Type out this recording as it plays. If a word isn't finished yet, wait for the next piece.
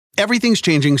Everything's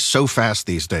changing so fast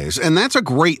these days, and that's a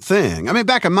great thing. I mean,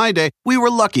 back in my day, we were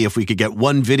lucky if we could get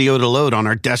one video to load on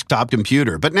our desktop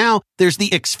computer. But now, there's the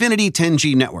Xfinity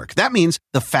 10G network. That means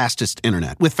the fastest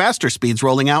internet, with faster speeds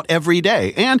rolling out every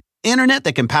day, and internet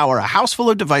that can power a house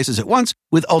full of devices at once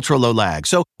with ultra-low lag.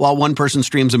 So while one person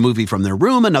streams a movie from their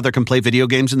room, another can play video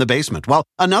games in the basement, while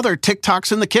another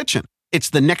TikToks in the kitchen.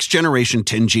 It's the next generation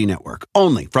 10G network,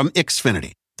 only from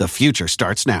Xfinity. The future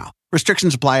starts now.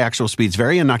 Restrictions apply. Actual speeds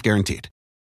vary and not guaranteed.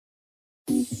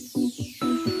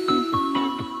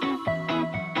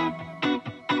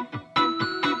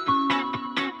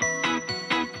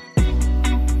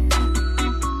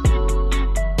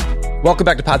 Welcome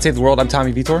back to Pod Save the World. I'm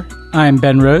Tommy Vitor. I'm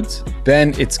Ben Rhodes.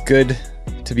 Ben, it's good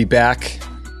to be back.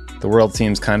 The world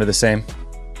seems kind of the same.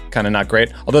 Kind of not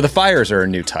great. Although the fires are a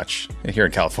new touch here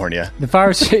in California. The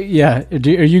fires, yeah. Are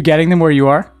you getting them where you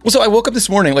are? Well, so I woke up this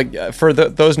morning, for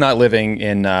those not living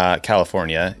in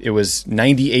California, it was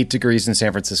 98 degrees in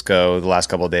San Francisco the last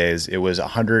couple of days. It was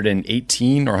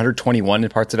 118 or 121 in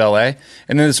parts of LA.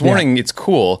 And then this morning, It's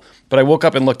cool. But I woke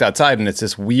up and looked outside, and it's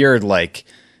this weird,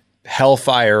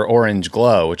 hellfire orange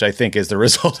glow, which I think is the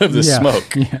result of the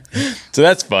smoke. Yeah. So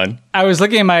that's fun. I was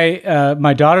looking at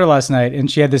my daughter last night,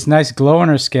 and she had this nice glow on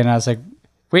her skin. I was like,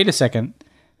 wait a second.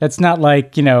 That's not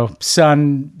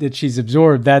sun that she's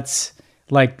absorbed. That's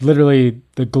literally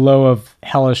the glow of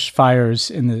hellish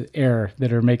fires in the air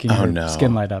that are making her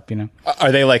skin light up,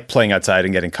 Are they playing outside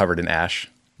and getting covered in ash?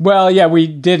 Well, yeah, we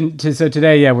didn't. So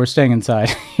today, we're staying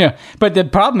inside. Yeah, but the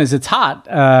problem is it's hot.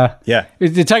 Yeah,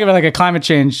 they're talking about a climate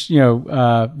change,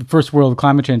 first world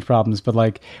climate change problems. But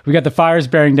we got the fires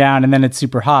bearing down, and then it's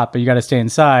super hot. But you got to stay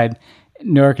inside,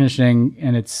 no air conditioning,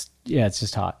 and it's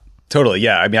just hot. Totally,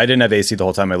 yeah. I mean, I didn't have AC the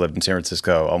whole time I lived in San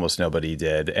Francisco. Almost nobody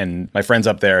did, and my friends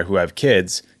up there who have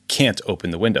kids can't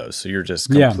open the windows, so you're just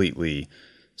completely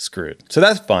screwed. So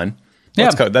that's fun.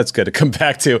 That's good to come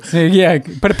back to. Yeah,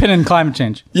 put a pin in climate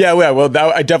change. Yeah, well,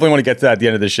 I definitely want to get to that at the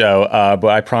end of the show, but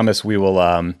I promise we will,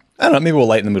 I don't know, maybe we'll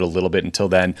lighten the mood a little bit until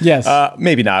then. Yes.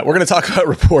 Maybe not. We're going to talk about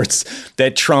reports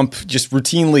that Trump just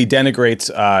routinely denigrates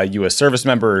U.S. service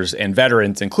members and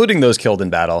veterans, including those killed in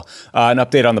battle. An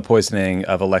update on the poisoning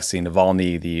of Alexei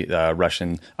Navalny, the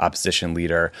Russian opposition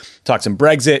leader. Talk some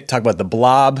Brexit, talk about the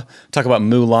Blob, talk about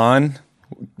Mulan.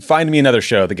 Find me another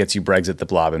show that gets you Brexit, the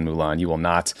Blob, and Mulan. You will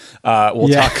not. We'll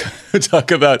talk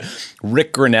about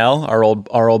Rick Grinnell, our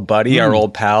old buddy, our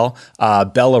old pal,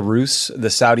 Belarus, the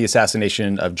Saudi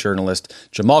assassination of journalist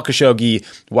Jamal Khashoggi,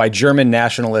 why German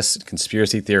nationalists,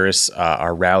 conspiracy theorists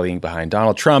are rallying behind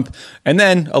Donald Trump, and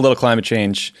then a little climate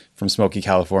change from smoky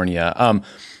California.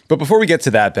 But before we get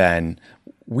to that, Ben,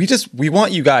 we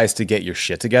want you guys to get your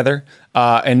shit together.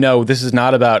 And no, this is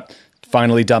not about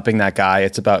finally dumping that guy.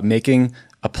 It's about making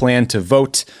a plan to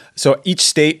vote. So each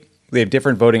state, they have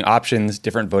different voting options,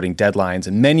 different voting deadlines,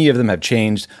 and many of them have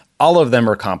changed. All of them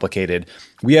are complicated.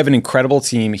 We have an incredible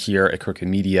team here at Crooked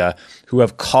Media who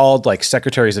have called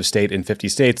secretaries of state in 50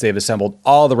 states. They've assembled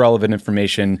all the relevant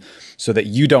information so that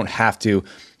you don't have to.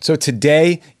 So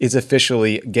today is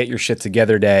officially Get Your Shit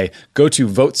Together Day. Go to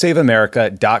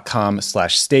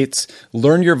votesaveamerica.com/states.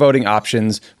 Learn your voting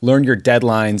options, learn your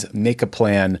deadlines, make a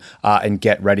plan, and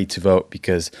get ready to vote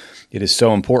because it is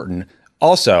so important.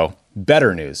 Also,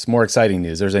 better news, more exciting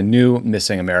news. There's a new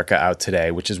Missing America out today,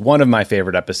 which is one of my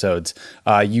favorite episodes.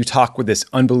 You talk with this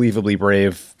unbelievably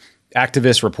brave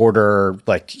activist, reporter,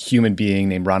 human being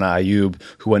named Rana Ayub,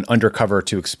 who went undercover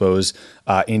to expose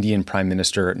Indian Prime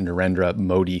Minister Narendra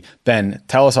Modi. Ben,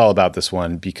 tell us all about this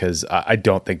one because I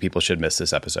don't think people should miss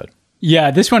this episode.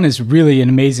 Yeah, this one is really an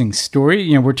amazing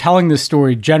story. We're telling this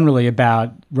story generally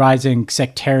about rising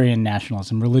sectarian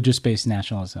nationalism, religious-based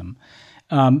nationalism.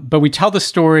 But we tell the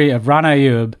story of Rana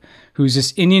Ayub, who's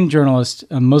this Indian journalist,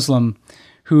 a Muslim,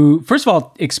 who, first of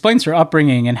all, explains her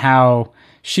upbringing and how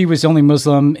she was only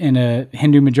Muslim in a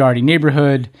Hindu majority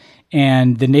neighborhood,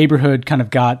 and the neighborhood kind of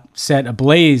got set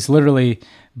ablaze, literally,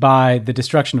 by the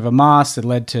destruction of a mosque that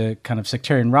led to kind of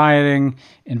sectarian rioting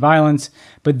and violence.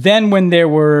 But then when there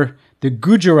were the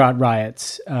Gujarat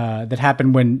riots that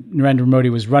happened when Narendra Modi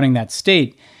was running that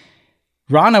state,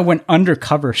 Rana went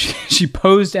undercover. She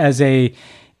posed as a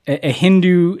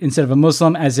Hindu instead of a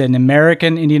Muslim, as an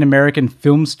Indian American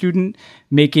film student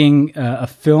making a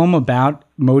film about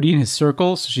Modi and his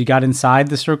circle. So she got inside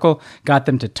the circle, got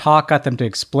them to talk, got them to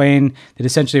explain that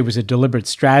essentially it was a deliberate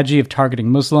strategy of targeting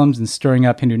Muslims and stirring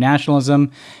up Hindu nationalism.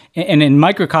 And in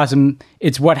microcosm,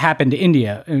 it's what happened to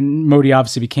India. And Modi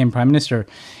obviously became prime minister.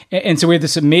 And so we have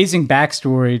this amazing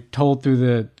backstory told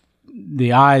through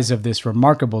the eyes of this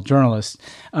remarkable journalist.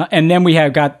 And then we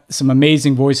have got some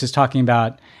amazing voices talking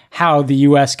about how the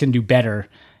U.S. can do better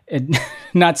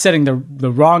not setting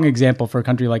the wrong example for a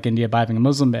country like India by having a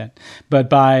Muslim ban, but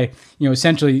by,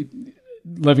 essentially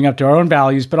living up to our own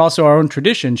values, but also our own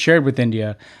tradition shared with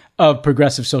India of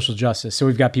progressive social justice. So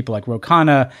we've got people like Ro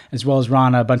Khanna, as well as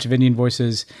Rana, a bunch of Indian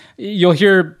voices. You'll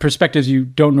hear perspectives you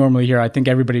don't normally hear. I think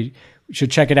everybody should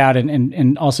check it out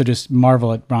and also just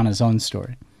marvel at Rana's own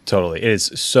story. Totally. It is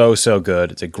so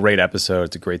good. It's a great episode.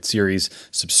 It's a great series.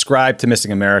 Subscribe to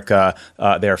Missing America.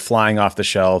 They are flying off the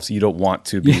shelves. You don't want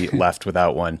to be left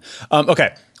without one.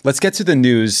 Okay. Let's get to the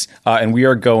news, and we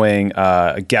are going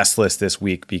a guest list this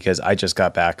week because I just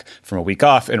got back from a week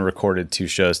off and recorded 2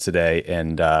 shows today,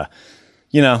 and a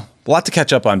lot to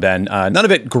catch up on, Ben. None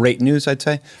of it great news, I'd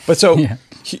say. But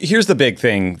here's the big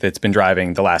thing that's been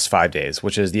driving the last 5 days,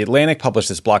 which is The Atlantic published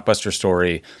this blockbuster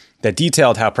story that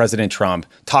detailed how President Trump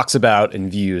talks about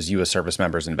and views U.S. service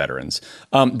members and veterans.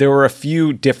 There were a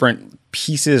few different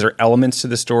pieces or elements to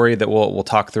the story that we'll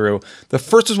talk through. The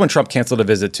first was when Trump canceled a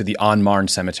visit to the En Marne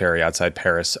Cemetery outside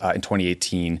Paris in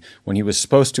 2018, when he was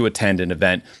supposed to attend an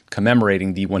event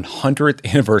commemorating the 100th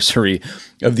anniversary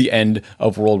of the end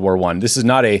of World War I. This is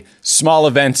not a small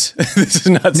event. This is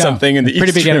not something in the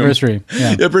pretty big anniversary.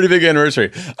 Yeah, pretty big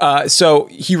anniversary. So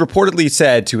he reportedly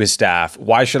said to his staff,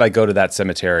 "Why should I go to that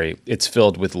cemetery? It's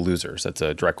filled with losers." That's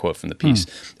a direct quote from the piece.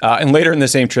 And later in the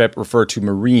same trip, referred to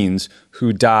Marines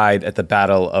who died at the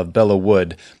Battle of Belleau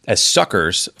Wood as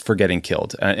suckers for getting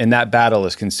killed. And that battle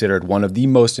is considered one of the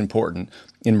most important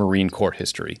in Marine Corps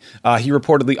history. He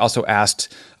reportedly also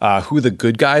asked who the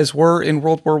good guys were in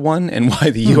World War I and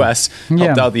why the U.S.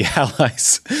 helped out the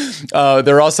Allies.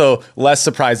 There are also less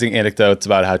surprising anecdotes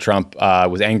about how Trump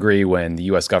was angry when the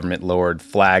U.S. government lowered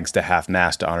flags to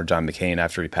half-mast to honor John McCain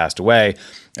after he passed away.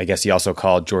 I guess he also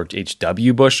called George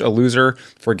H.W. Bush a loser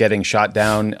for getting shot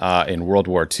down in World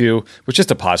War II, which, just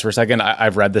to pause for a second,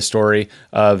 I've read the story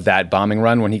of that bombing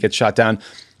run when he gets shot down.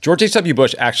 George H.W.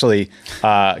 Bush actually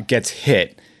gets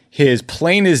hit. His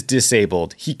plane is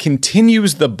disabled. He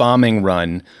continues the bombing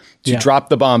run to drop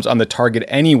the bombs on the target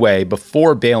anyway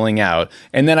before bailing out.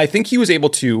 And then I think he was able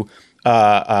to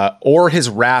oar his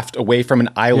raft away from an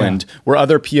island where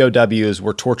other POWs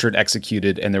were tortured,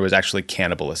 executed, and there was actually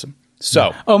cannibalism.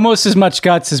 So almost as much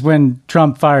guts as when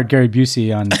Trump fired Gary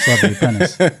Busey on Celebrity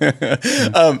Apprentice.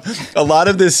 A lot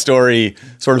of this story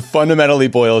sort of fundamentally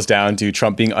boils down to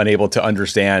Trump being unable to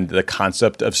understand the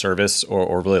concept of service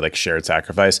or really like shared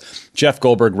sacrifice. Jeff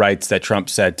Goldberg writes that Trump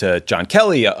said to John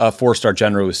Kelly, a 4-star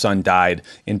general whose son died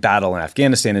in battle in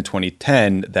Afghanistan in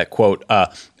 2010, that, quote,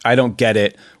 "I don't get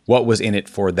it. What was in it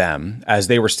for them?" as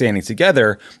they were standing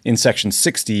together in Section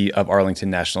 60 of Arlington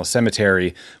National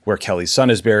Cemetery, where Kelly's son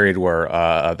is buried, where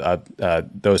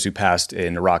those who passed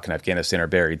in Iraq and Afghanistan are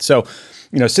buried. So,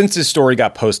 since this story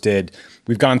got posted,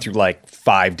 we've gone through like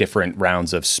 5 different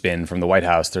rounds of spin from the White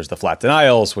House. There's the flat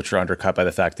denials, which are undercut by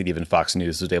the fact that even Fox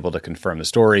News was able to confirm the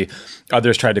story.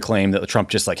 Others tried to claim that Trump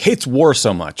just hates war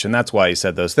so much, and that's why he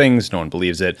said those things. No one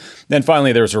believes it. Then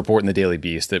finally, there was a report in the Daily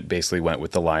Beast that basically went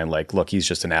with the line look, he's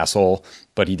just an asshole,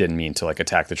 but he didn't mean to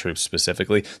attack the troops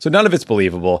specifically. So none of it's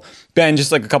believable. Ben,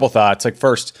 just a couple thoughts.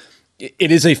 First,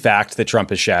 it is a fact that Trump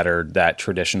has shattered that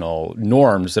traditional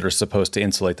norms that are supposed to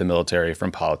insulate the military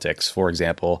from politics. For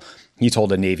example, he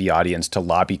told a Navy audience to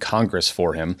lobby Congress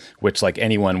for him, which, like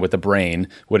anyone with a brain,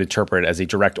 would interpret as a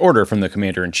direct order from the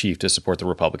commander-in-chief to support the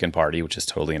Republican Party, which is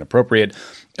totally inappropriate.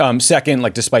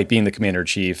 Second, despite being the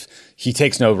commander-in-chief, he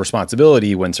takes no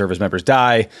responsibility when service members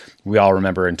die. We all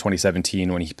remember in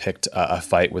 2017 when he picked a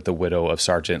fight with the widow of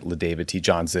Sergeant LaDavid T.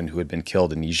 Johnson, who had been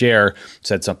killed in Niger,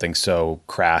 said something so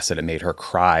crass that it made her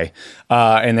cry.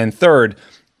 And then third,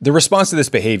 the response to this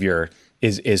behavior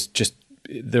is just,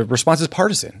 the response is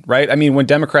partisan, right? I mean, when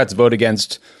Democrats vote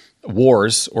against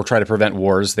wars or try to prevent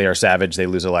wars, they are savage, they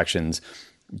lose elections.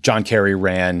 John Kerry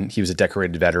ran, he was a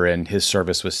decorated veteran, his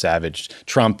service was savaged.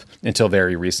 Trump, until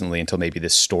very recently, until maybe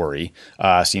this story,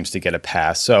 seems to get a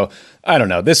pass. So I don't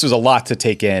know, this was a lot to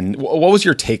take in. What was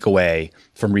your takeaway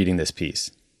from reading this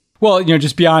piece? Well,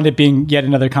 just beyond it being yet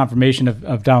another confirmation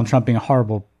of Donald Trump being a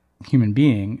horrible human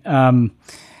being,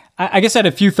 I guess I had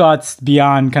a few thoughts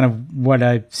beyond kind of what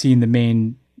I've seen the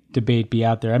main debate be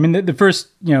out there. I mean, the first,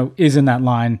 is in that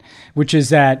line, which is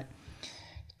that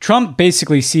Trump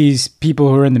basically sees people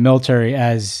who are in the military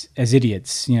as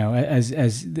idiots,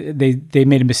 as they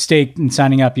made a mistake in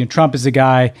signing up. Trump is the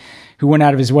guy who went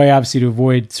out of his way, obviously, to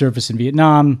avoid service in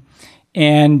Vietnam.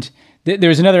 And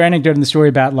there's another anecdote in the story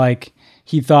about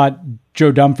he thought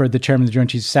Joe Dunford, the chairman of the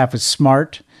Joint Chiefs of Staff, was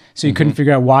smart. So he couldn't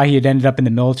figure out why he had ended up in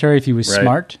the military if he was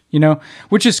smart,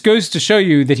 which just goes to show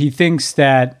you that he thinks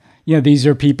that these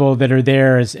are people that are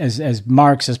there as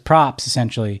marks, as props,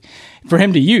 essentially, for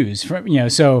him to use.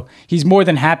 So he's more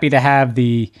than happy to have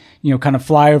the, kind of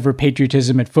flyover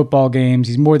patriotism at football games.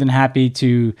 He's more than happy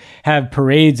to have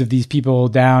parades of these people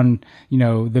down,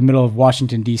 the middle of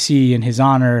Washington, D.C. in his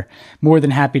honor. More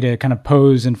than happy to kind of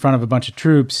pose in front of a bunch of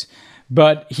troops.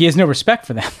 But he has no respect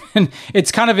for them. And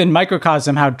it's kind of in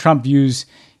microcosm how Trump views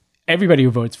everybody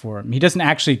who votes for him. He doesn't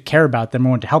actually care about them or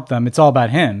want to help them. It's all about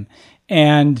him.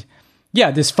 And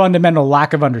this fundamental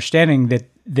lack of understanding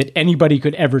that anybody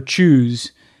could ever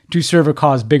choose to serve a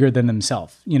cause bigger than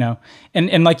themselves,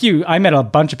 And like you, I met a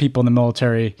bunch of people in the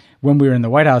military when we were in the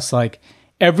White House. Like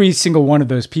every single one of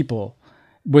those people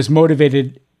was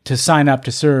motivated to sign up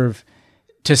to serve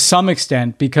to some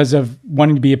extent because of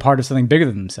wanting to be a part of something bigger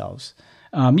than themselves.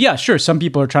 Sure, some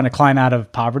people are trying to climb out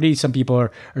of poverty. Some people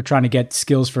are trying to get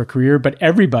skills for a career. But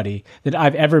everybody that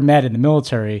I've ever met in the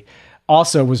military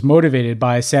also was motivated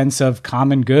by a sense of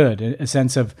common good, a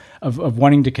sense of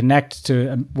wanting to connect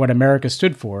to what America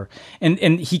stood for.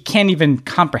 And he can't even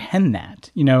comprehend that,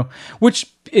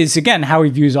 which is, again, how he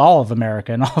views all of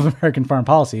America and all of American foreign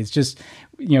policy. It's just,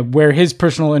 where his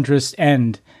personal interests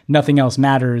end, nothing else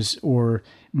matters or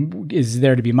is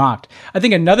there to be mocked. I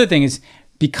think another thing is,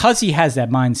 because he has that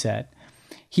mindset,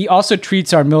 he also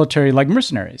treats our military like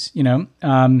mercenaries,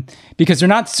 because they're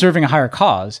not serving a higher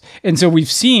cause. And so we've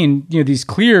seen, these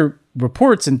clear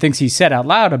reports and things he said out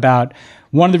loud about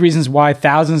one of the reasons why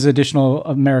thousands of additional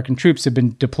American troops have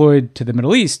been deployed to the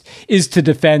Middle East is to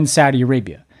defend Saudi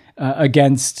Arabia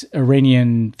against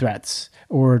Iranian threats,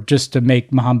 or just to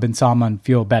make Mohammed bin Salman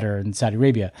feel better in Saudi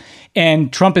Arabia.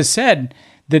 And Trump has said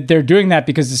that they're doing that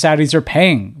because the Saudis are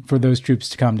paying for those troops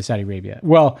to come to Saudi Arabia.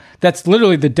 Well, that's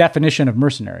literally the definition of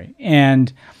mercenary.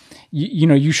 And,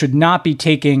 you should not be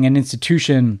taking an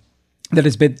institution that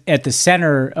has been at the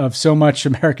center of so much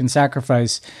American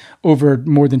sacrifice over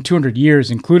more than 200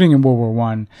 years, including in World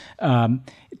War I,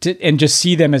 and just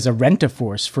see them as a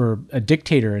rent-a-force for a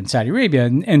dictator in Saudi Arabia.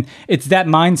 And it's that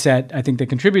mindset, I think, that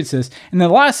contributes to this. And the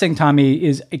last thing, Tommy,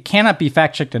 is it cannot be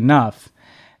fact-checked enough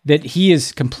that he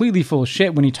is completely full of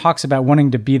shit when he talks about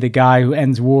wanting to be the guy who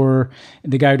ends war,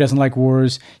 the guy who doesn't like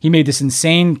wars. He made this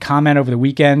insane comment over the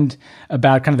weekend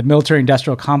about kind of the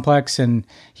military-industrial complex, and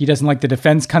he doesn't like the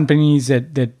defense companies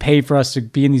that pay for us to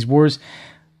be in these wars.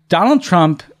 Donald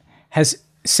Trump has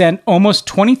sent almost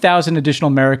 20,000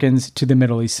 additional Americans to the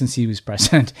Middle East since he was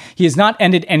president. He has not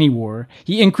ended any war.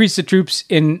 He increased the troops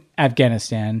in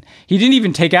Afghanistan. He didn't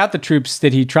even take out the troops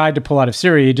that he tried to pull out of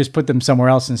Syria. He just put them somewhere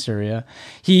else in Syria.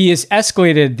 He has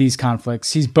escalated these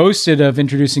conflicts. He's boasted of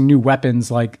introducing new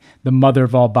weapons like the mother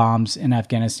of all bombs in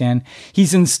Afghanistan.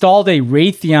 He's installed a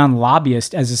Raytheon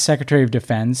lobbyist as a Secretary of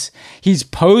Defense. He's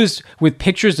posed with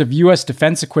pictures of U.S.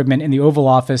 defense equipment in the Oval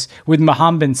Office with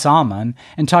Mohammed bin Salman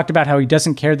and talked about how he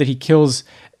doesn't care that he kills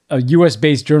a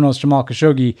U.S.-based journalist, Jamal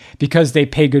Khashoggi, because they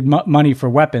pay good money for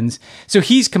weapons. So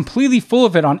he's completely full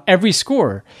of it on every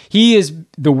score. He is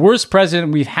the worst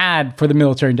president we've had for the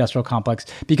military-industrial complex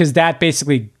because that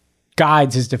basically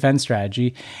guides his defense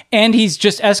strategy. And he's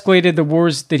just escalated the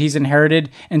wars that he's inherited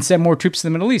and sent more troops to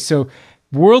the Middle East. So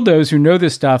worldos who know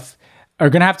this stuff are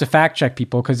going to have to fact-check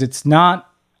people because it's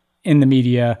not in the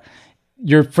media.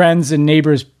 Your friends and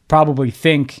neighbors probably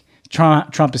think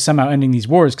Trump is somehow ending these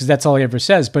wars because that's all he ever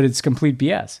says, but it's complete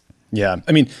BS. Yeah.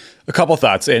 I mean, a couple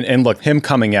thoughts. And look, him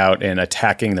coming out and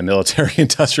attacking the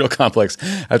military-industrial complex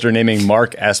after naming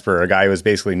Mark Esper, a guy who has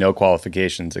basically no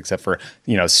qualifications except for,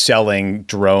 selling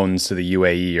drones to the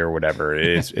UAE or whatever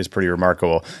is pretty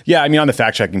remarkable. Yeah. I mean, on the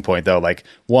fact-checking point, though,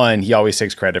 one, he always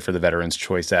takes credit for the Veterans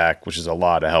Choice Act, which is a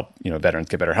law to help, veterans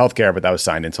get better health care, but that was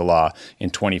signed into law in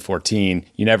 2014.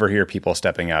 You never hear people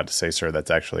stepping out to say, sir,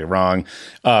 that's actually wrong.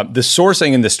 The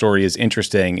sourcing in this story is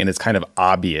interesting and it's kind of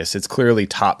obvious. It's clearly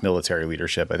top military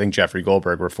leadership. I think Jeffrey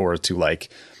Goldberg refers to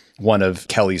one of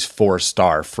Kelly's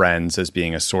 4-star friends as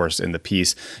being a source in the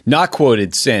piece. Not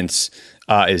quoted since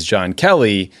is John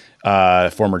Kelly,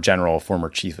 former general, former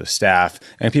chief of staff.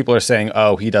 And people are saying,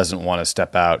 oh, he doesn't want to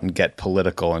step out and get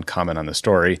political and comment on the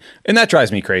story. And that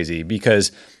drives me crazy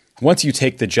because once you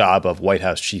take the job of White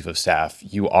House chief of staff,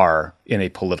 you are in a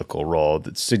political role.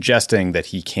 That's suggesting that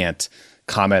he can't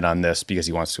comment on this because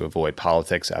he wants to avoid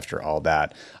politics after all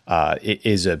that. It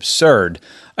is absurd.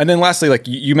 And then lastly,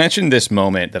 you mentioned this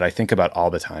moment that I think about all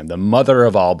the time, the mother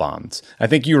of all bombs. I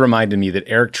think you reminded me that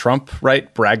Eric Trump,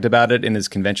 bragged about it in his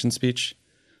convention speech.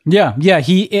 Yeah.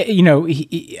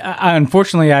 He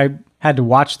unfortunately, I had to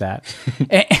watch that.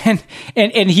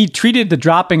 and he treated the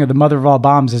dropping of the mother of all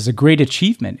bombs as a great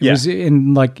achievement. It was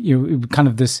in kind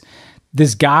of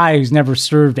this guy who's never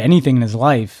served anything in his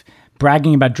life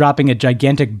bragging about dropping a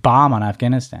gigantic bomb on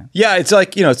Afghanistan. Yeah, it's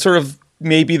like, it's sort of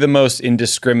maybe the most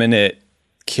indiscriminate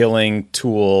killing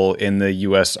tool in the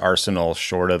U.S. arsenal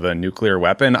short of a nuclear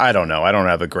weapon. I don't know. I don't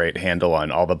have a great handle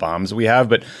on all the bombs we have,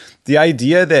 but the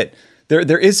idea that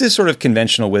there is this sort of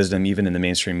conventional wisdom, even in the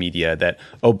mainstream media, that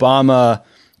Obama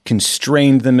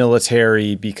constrained the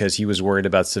military because he was worried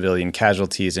about civilian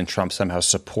casualties, and Trump somehow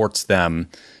supports them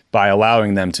by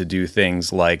allowing them to do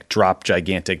things like drop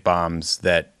gigantic bombs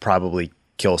that probably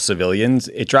kill civilians.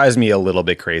 It drives me a little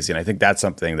bit crazy. And I think that's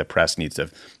something the press needs to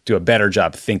do a better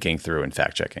job thinking through and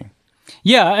fact checking.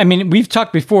 Yeah, I mean, we've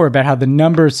talked before about how the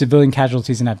number of civilian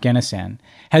casualties in Afghanistan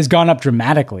has gone up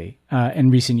dramatically in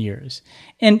recent years.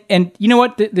 And you know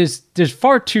what? There's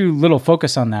far too little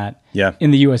focus on that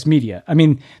in the U.S. media. I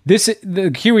mean,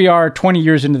 here we are 20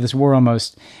 years into this war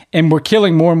almost, and we're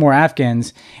killing more and more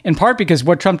Afghans, in part because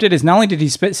what Trump did is not only did he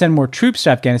send more troops to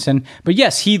Afghanistan, but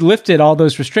yes, he lifted all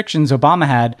those restrictions Obama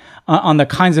had on the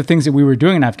kinds of things that we were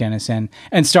doing in Afghanistan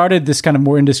and started this kind of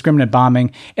more indiscriminate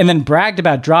bombing, and then bragged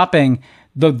about dropping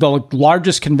the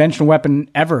largest conventional weapon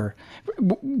ever.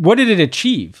 What did it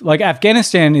achieve? Like,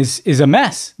 Afghanistan is a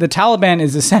mess. The Taliban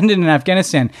is ascendant in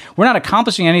Afghanistan. We're not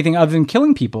accomplishing anything other than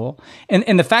killing people.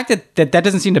 And the fact that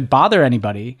doesn't seem to bother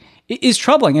anybody is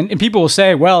troubling. And people will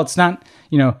say, well, it's not,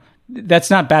 that's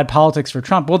not bad politics for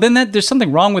Trump. Well, then there's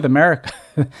something wrong with America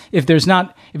if it's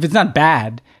not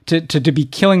bad to be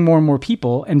killing more and more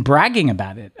people and bragging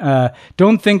about it.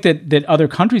 Don't think that other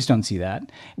countries don't see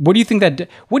that. What do you think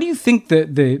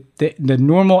the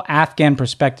normal Afghan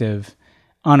perspective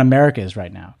on America is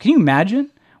right now? Can you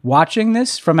imagine watching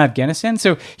this from Afghanistan?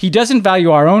 So he doesn't value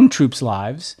our own troops'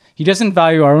 lives. He doesn't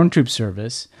value our own troops'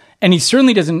 service. And he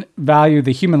certainly doesn't value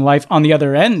the human life on the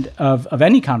other end of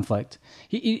any conflict.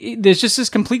 There's just this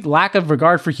complete lack of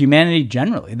regard for humanity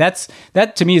generally. That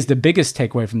to me is the biggest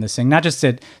takeaway from this thing. Not just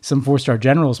that some 4-star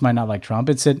generals might not like Trump.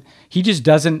 It's that he just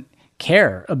doesn't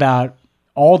care about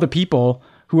all the people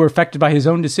who are affected by his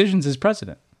own decisions as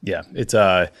president. Yeah, it's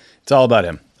all about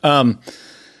him.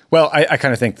 Well, I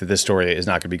kind of think that this story is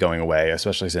not going to be going away,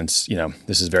 especially since,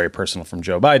 this is very personal from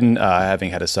Joe Biden, having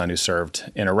had a son who served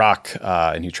in Iraq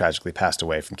and who tragically passed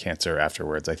away from cancer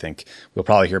afterwards. I think we'll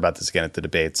probably hear about this again at the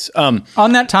debates. On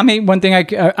that, Tommy, one thing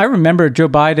I remember Joe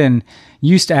Biden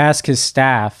used to ask his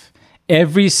staff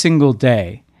every single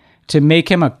day to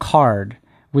make him a card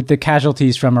with the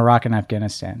casualties from Iraq and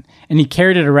Afghanistan. And he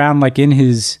carried it around like in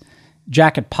his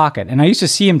jacket pocket. And I used to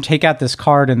see him take out this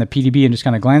card in the PDB and just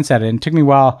kind of glance at it. And it took me a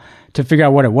while to figure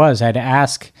out what it was. I had to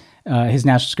ask his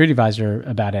national security advisor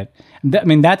about it.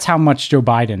 That's how much Joe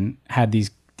Biden had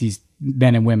these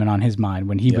men and women on his mind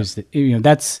when he was,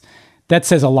 that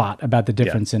says a lot about the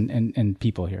difference in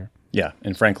people here. Yeah.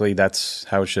 And frankly, that's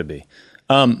how it should be.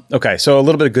 Okay, so a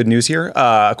little bit of good news here.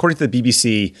 According to the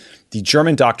BBC, the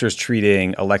German doctors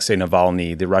treating Alexei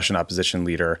Navalny, the Russian opposition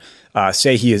leader,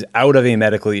 say he is out of a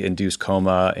medically induced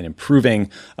coma and improving.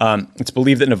 It's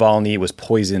believed that Navalny was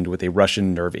poisoned with a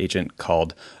Russian nerve agent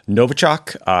called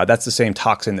Novichok. That's the same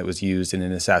toxin that was used in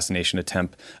an assassination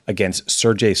attempt against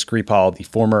Sergei Skripal, the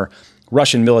former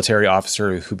Russian military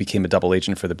officer who became a double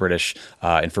agent for the British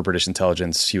and for British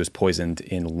intelligence. He was poisoned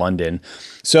in London.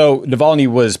 So Navalny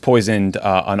was poisoned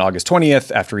on August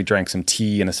 20th after he drank some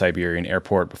tea in a Siberian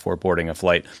airport before boarding a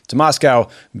flight to Moscow.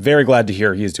 Very glad to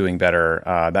hear he is doing better.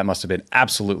 That must have been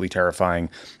absolutely terrifying.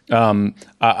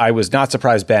 I was not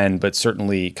surprised, Ben, but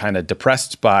certainly kind of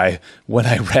depressed by when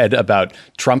I read about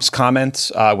Trump's comments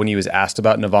when he was asked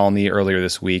about Navalny earlier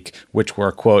this week, which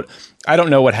were, quote, "I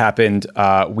don't know what happened.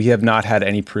 We have not had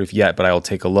any proof yet, but I will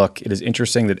take a look. It is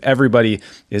interesting that everybody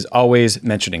is always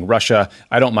mentioning Russia.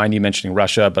 I don't mind you mentioning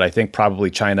Russia, but I think probably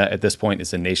China at this point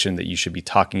is a nation that you should be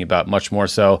talking about much more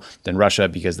so than Russia,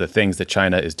 because the things that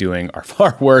China is doing are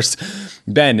far worse."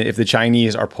 Ben, if the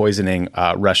Chinese are poisoning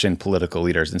Russian political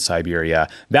leaders in Siberia,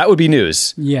 that would be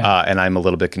news. Yeah. And I'm a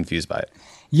little bit confused by it.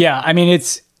 Yeah, I mean,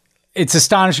 it's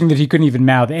astonishing that he couldn't even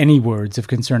mouth any words of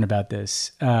concern about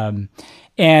this.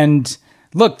 And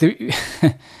look,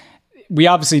 we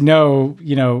obviously know,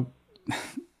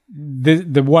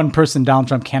 the one person Donald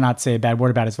Trump cannot say a bad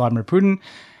word about is Vladimir Putin.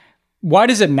 Why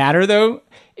does it matter, though?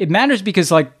 It matters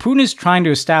because, Putin is trying to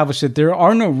establish that there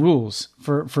are no rules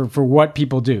for what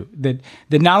people do. That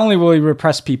not only will he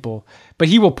repress people, but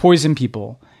he will poison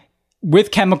people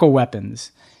with chemical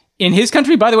weapons in his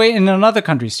country, by the way, and in other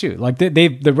countries too. Like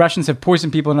the Russians have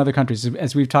poisoned people in other countries,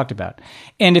 as we've talked about.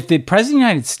 And if the president of the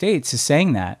United States is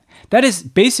saying that is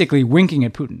basically winking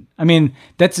at Putin. I mean,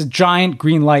 that's a giant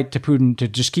green light to Putin to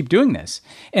just keep doing this.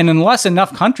 And unless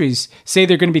enough countries say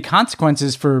there are going to be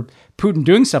consequences for Putin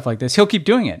doing stuff like this, he'll keep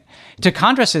doing it. To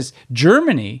contrast this,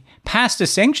 Germany passed a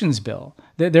sanctions bill.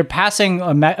 They're passing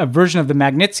a version of the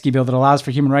Magnitsky bill that allows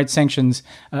for human rights sanctions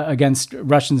against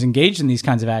Russians engaged in these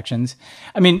kinds of actions.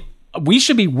 I mean, we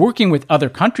should be working with other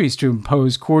countries to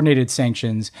impose coordinated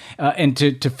sanctions and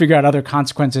to figure out other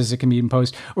consequences that can be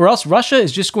imposed, or else Russia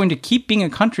is just going to keep being a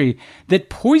country that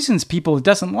poisons people it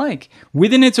doesn't like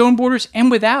within its own borders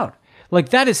and without. Like,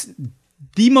 that is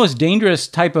the most dangerous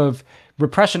type of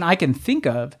repression I can think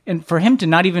of. And for him to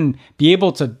not even be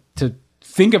able to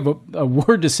think of a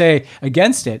word to say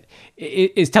against it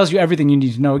tells you everything you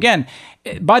need to know. Again,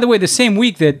 by the way, the same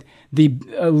week that the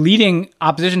leading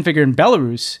opposition figure in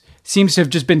Belarus seems to have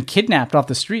just been kidnapped off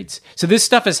the streets. So this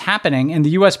stuff is happening, and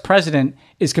the U.S. president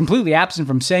is completely absent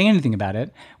from saying anything about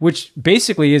it, which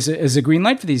basically is a green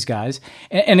light for these guys.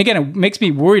 And again, it makes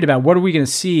me worried about what are we going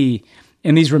to see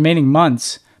in these remaining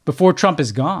months before Trump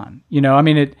is gone. You know, I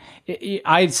mean,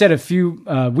 I said a few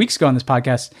weeks ago on this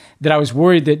podcast that I was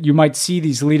worried that you might see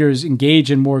these leaders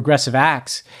engage in more aggressive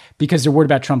acts because they're worried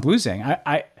about Trump losing.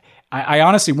 I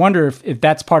honestly wonder if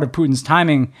that's part of Putin's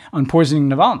timing on poisoning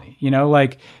Navalny. You know,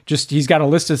 like, just he's got a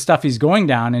list of stuff he's going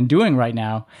down and doing right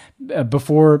now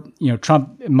before,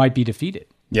 Trump might be defeated.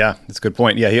 Yeah, that's a good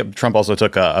point. Yeah, Trump also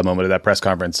took a moment at that press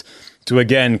conference to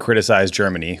again criticize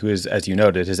Germany, who is, as you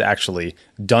noted, has actually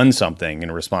done something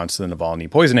in response to the Navalny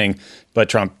poisoning. But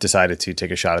Trump decided to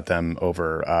take a shot at them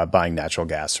over buying natural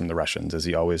gas from the Russians, as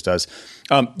he always does.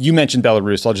 You mentioned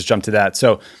Belarus. I'll just jump to that.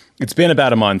 So it's been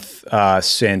about a month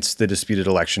since the disputed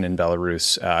election in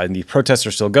Belarus, and the protests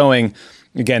are still going.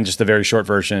 Again, just a very short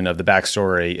version of the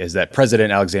backstory is that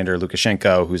President Alexander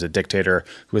Lukashenko, who's a dictator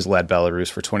who has led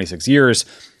Belarus for 26 years,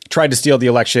 tried to steal the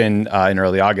election in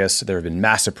early August. There have been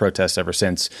massive protests ever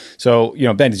since. So,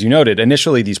 Ben, as you noted,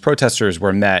 initially these protesters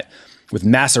were met with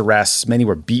mass arrests. Many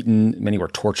were beaten, many were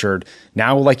tortured.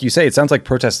 Now, like you say, it sounds like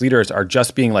protest leaders are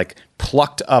just being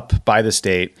plucked up by the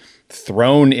state,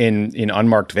 thrown in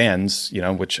unmarked vans,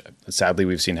 which sadly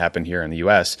we've seen happen here in the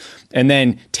US, and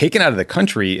then taken out of the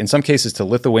country, in some cases to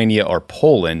Lithuania or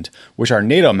Poland, which are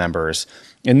NATO members.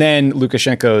 And then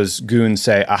Lukashenko's goons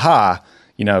say, aha,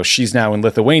 she's now in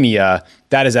Lithuania.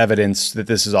 That is evidence that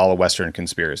this is all a Western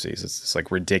conspiracy. It's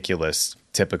ridiculous,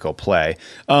 typical play.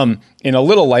 In a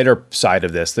little lighter side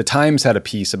of this, the Times had a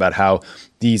piece about how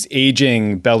these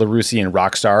aging Belarusian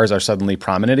rock stars are suddenly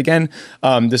prominent again.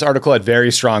 This article had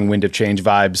very strong Wind of Change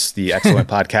vibes, the excellent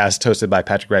podcast hosted by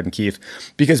Patrick Radden Keefe,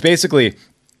 because basically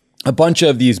a bunch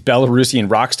of these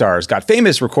Belarusian rock stars got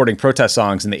famous recording protest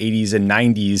songs in the 80s and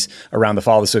 90s around the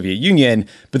fall of the Soviet Union,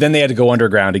 but then they had to go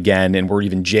underground again and were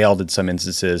even jailed in some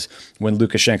instances when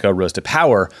Lukashenko rose to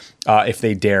power if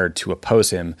they dared to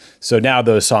oppose him. So now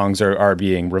those songs are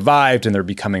being revived and they're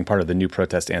becoming part of the new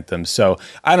protest anthems. So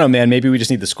I don't know, man, maybe we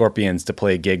just need the Scorpions to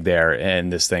play a gig there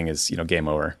and this thing is, game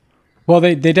over. Well,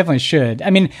 they definitely should. I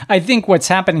mean, I think what's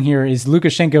happening here is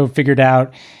Lukashenko figured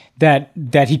out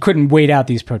that he couldn't wait out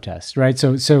these protests, right?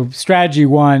 So strategy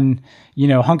one,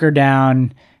 hunker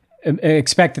down,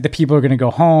 expect that the people are going to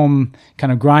go home,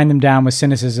 kind of grind them down with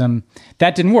cynicism.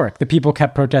 That didn't work. The people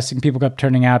kept protesting, people kept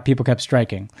turning out, people kept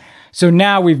striking. So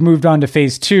now we've moved on to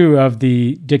phase two of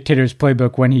the dictator's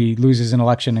playbook when he loses an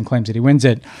election and claims that he wins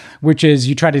it, which is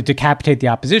you try to decapitate the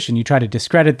opposition. You try to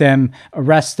discredit them,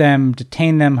 arrest them,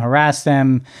 detain them, harass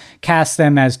them, cast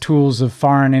them as tools of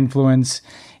foreign influence.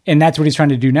 And that's what he's trying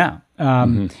to do now.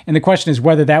 And the question is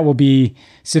whether that will be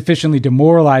sufficiently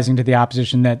demoralizing to the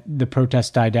opposition that the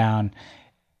protests die down.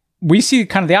 We see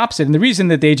kind of the opposite. And the reason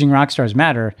that the aging rock stars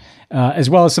matter, as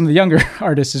well as some of the younger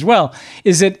artists as well,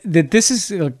 is that this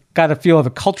has got a feel of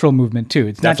a cultural movement too.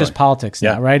 It's Definitely. Not just politics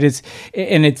now, right? It's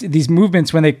these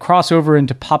movements, when they cross over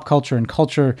into pop culture and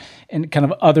culture and kind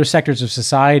of other sectors of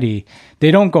society, they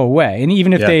don't go away. And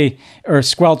even if they are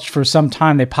squelched for some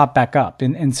time, they pop back up.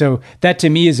 And so that to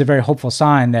me is a very hopeful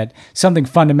sign that something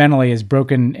fundamentally is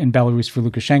broken in Belarus for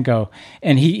Lukashenko.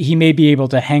 And he may be able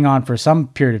to hang on for some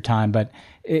period of time, but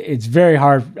it's very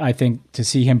hard, I think, to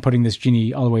see him putting this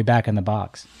genie all the way back in the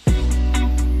box.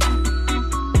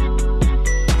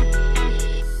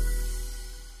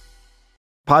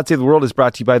 Pod Save the World is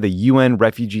brought to you by the UN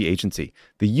Refugee Agency.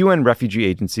 The UN Refugee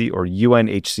Agency, or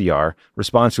UNHCR,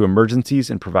 responds to emergencies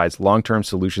and provides long-term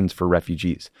solutions for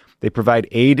refugees. They provide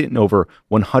aid in over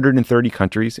 130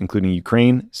 countries, including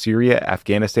Ukraine, Syria,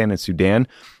 Afghanistan, and Sudan,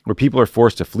 where people are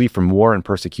forced to flee from war and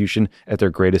persecution at their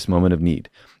greatest moment of need.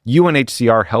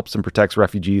 UNHCR helps and protects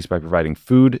refugees by providing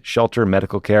food, shelter,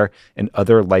 medical care, and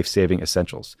other life-saving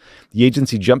essentials. The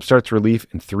agency jumpstarts relief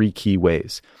in 3 key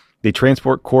ways. They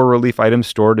transport core relief items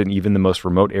stored in even the most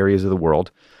remote areas of the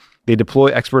world. They deploy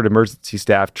expert emergency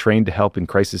staff trained to help in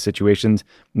crisis situations,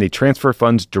 and they transfer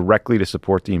funds directly to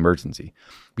support the emergency.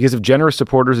 Because of generous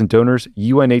supporters and donors,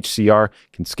 UNHCR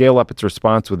can scale up its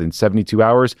response within 72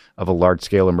 hours of a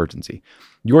large-scale emergency.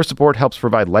 Your support helps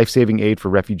provide life-saving aid for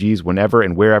refugees whenever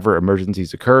and wherever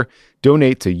emergencies occur.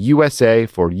 Donate to USA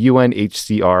for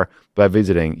UNHCR by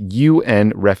visiting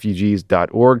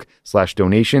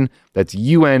unrefugees.org/donation. That's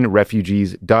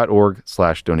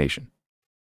unrefugees.org/donation.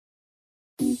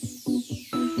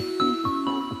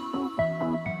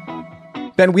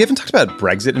 Ben, we haven't talked about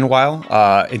Brexit in a while.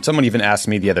 And someone even asked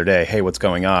me the other day, hey, what's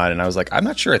going on? And I was like, I'm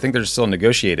not sure. I think they're still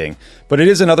negotiating. But it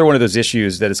is another one of those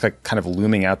issues that is kind of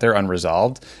looming out there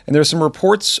unresolved. And there are some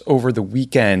reports over the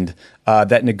weekend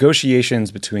that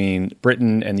negotiations between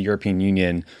Britain and the European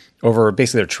Union over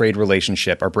basically their trade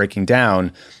relationship are breaking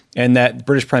down, and that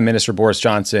British Prime Minister Boris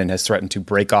Johnson has threatened to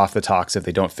break off the talks if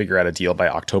they don't figure out a deal by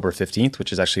October 15th,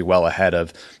 which is actually well ahead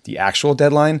of the actual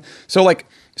deadline. So like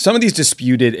some of these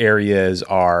disputed areas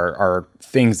are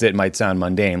things that might sound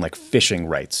mundane, like fishing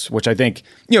rights, which I think,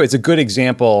 it's a good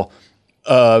example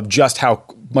of just how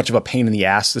much of a pain in the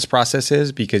ass this process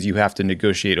is, because you have to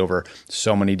negotiate over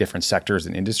so many different sectors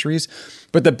and industries.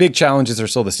 But the big challenges are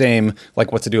still the same,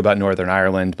 like what to do about Northern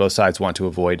Ireland. Both sides want to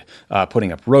avoid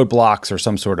putting up roadblocks or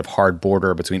some sort of hard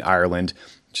border between Ireland,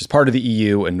 which is part of the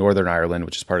EU, and Northern Ireland,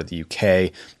 which is part of the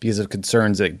UK, because of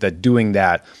concerns that doing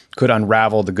that could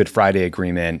unravel the Good Friday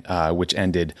Agreement, which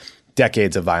ended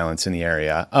decades of violence in the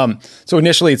area. So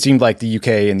initially, it seemed like the UK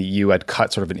and the EU had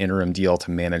cut sort of an interim deal to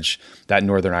manage that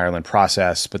Northern Ireland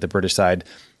process, but the British side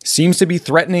seems to be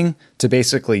threatening to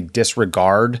basically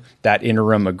disregard that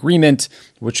interim agreement,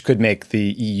 which could make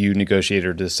the EU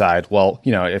negotiator decide, well,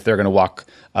 if they're going to walk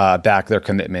back their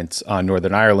commitments on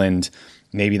Northern Ireland,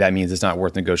 maybe that means it's not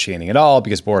worth negotiating at all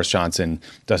because Boris Johnson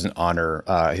doesn't honor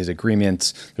his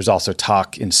agreements. There's also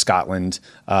talk in Scotland,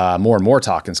 more and more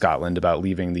talk in Scotland about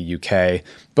leaving the UK.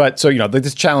 But so,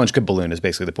 this challenge could balloon is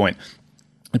basically the point.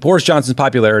 Boris Johnson's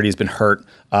popularity has been hurt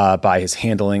by his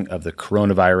handling of the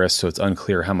coronavirus, so it's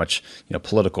unclear how much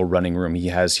political running room he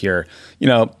has here.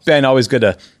 Ben, always good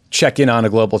to check in on a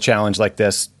global challenge like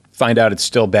this, find out it's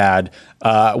still bad.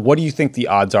 What do you think the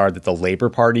odds are that the Labour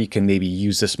Party can maybe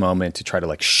use this moment to try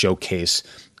to showcase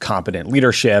competent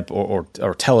leadership or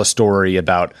tell a story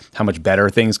about how much better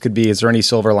things could be? Is there any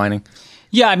silver lining?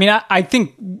 Yeah, I mean, I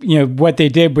think, what they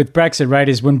did with Brexit, right,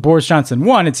 is when Boris Johnson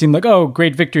won, it seemed like, oh,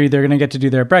 great victory, they're going to get to do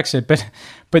their Brexit. But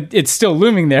it's still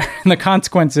looming there. And the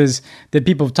consequences that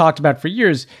people have talked about for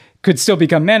years could still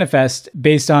become manifest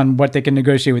based on what they can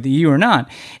negotiate with the EU or not.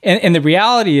 And the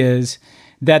reality is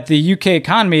that the UK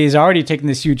economy is already taking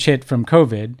this huge hit from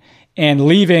COVID, and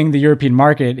leaving the European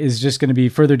market is just going to be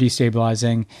further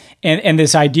destabilizing. And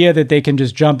this idea that they can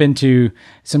just jump into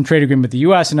some trade agreement with the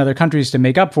US and other countries to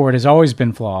make up for it has always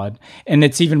been flawed. And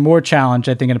it's even more challenged,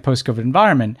 I think, in a post-COVID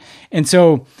environment. And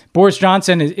so Boris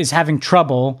Johnson is having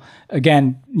trouble,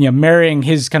 again, marrying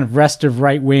his kind of restive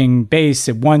right-wing base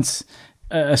at once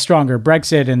a stronger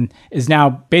Brexit, and is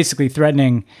now basically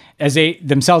threatening, as they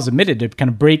themselves admitted, to kind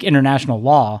of break international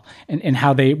law and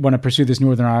how they want to pursue this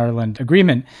Northern Ireland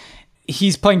agreement.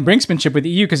 He's playing brinksmanship with the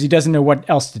EU because he doesn't know what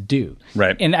else to do.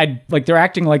 Right. And they're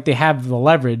acting like they have the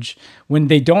leverage when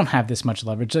they don't have this much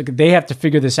leverage. Like they have to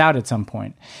figure this out at some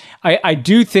point. I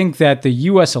do think that the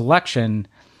US election,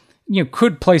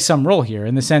 could play some role here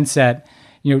in the sense that,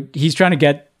 he's trying to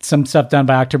get some stuff done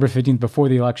by October 15th before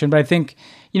the election. But I think,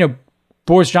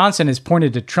 Boris Johnson has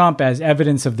pointed to Trump as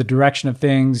evidence of the direction of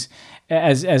things,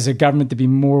 as a government to be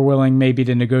more willing maybe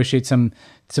to negotiate some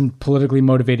politically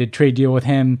motivated trade deal with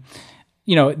him.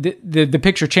 The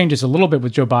picture changes a little bit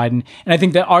with Joe Biden. And I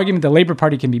think the argument the Labour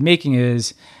Party can be making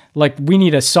is, we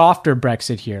need a softer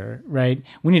Brexit here, right?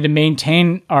 We need to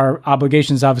maintain our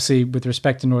obligations, obviously, with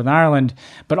respect to Northern Ireland,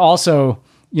 but also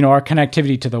our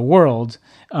connectivity to the world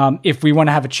if we want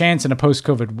to have a chance in a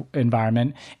post-COVID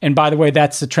environment. And by the way,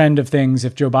 that's the trend of things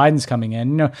if Joe Biden's coming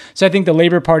in. So I think the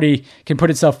Labour Party can put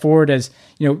itself forward as,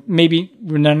 maybe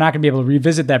they're not going to be able to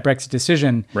revisit that Brexit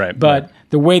decision, but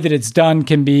the way that it's done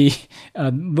can be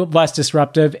less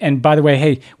disruptive. And by the way,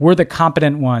 hey, we're the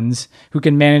competent ones who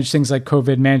can manage things like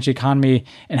COVID, manage the economy,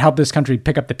 and help this country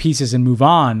pick up the pieces and move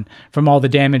on from all the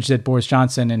damage that Boris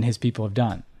Johnson and his people have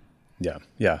done.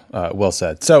 Yeah. Well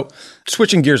said. So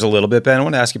switching gears a little bit, Ben, I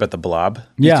want to ask you about the Blob.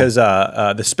 Because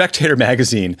the Spectator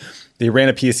magazine, they ran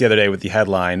a piece the other day with the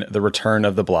headline, "The Return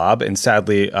of the Blob." And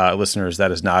sadly, listeners, that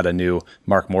is not a new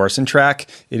Mark Morrison track.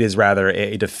 It is rather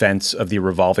a defense of the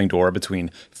revolving door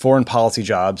between foreign policy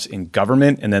jobs in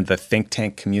government and then the think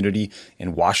tank community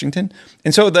in Washington.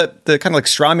 And so the kind of like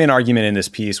straw man argument in this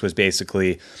piece was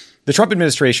basically, the Trump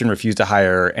administration refused to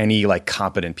hire any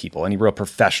competent people, any real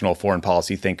professional foreign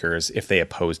policy thinkers if they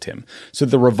opposed him. So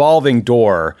the revolving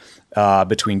door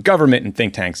between government and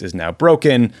think tanks is now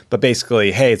broken, but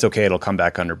basically, hey, it's okay, it'll come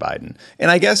back under Biden.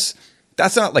 And I guess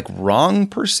that's not wrong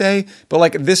per se,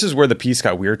 but this is where the piece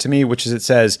got weird to me, which is it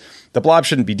says the Blob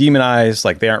shouldn't be demonized,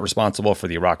 they aren't responsible for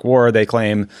the Iraq War, they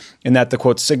claim, and that the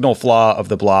quote signal flaw of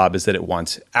the Blob is that it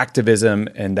wants activism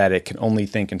and that it can only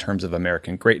think in terms of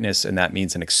American greatness, and that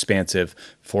means an expansive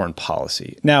foreign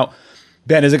policy. Now,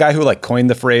 Ben, as a guy who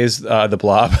coined the phrase the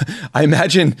Blob, I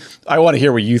imagine I want to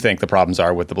hear what you think the problems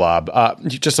are with the Blob.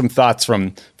 Just some thoughts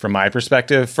from my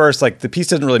perspective. First, the piece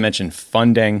doesn't really mention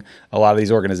funding. A lot of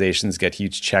these organizations get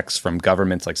huge checks from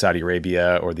governments like Saudi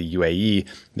Arabia or the UAE.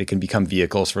 They can become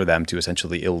vehicles for them to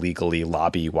essentially illegally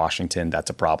lobby Washington.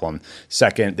 That's a problem.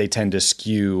 Second, they tend to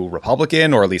skew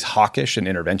Republican or at least hawkish and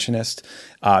interventionist.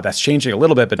 That's changing a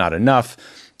little bit, but not enough.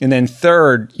 And then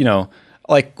third,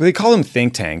 they call them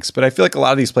think tanks, but I feel a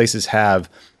lot of these places have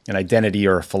an identity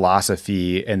or a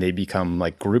philosophy, and they become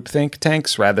group think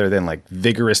tanks rather than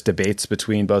vigorous debates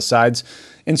between both sides.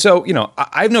 And so,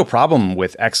 I have no problem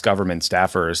with ex-government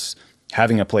staffers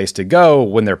having a place to go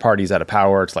when their party's out of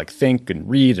power to think and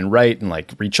read and write and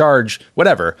recharge,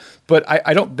 whatever. But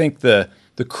I don't think the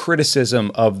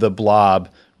criticism of the Blob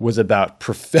was about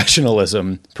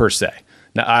professionalism per se.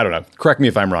 Now, I don't know. Correct me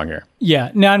if I'm wrong here.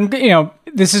 Yeah. Now,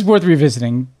 this is worth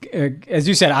revisiting. As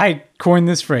you said, I coined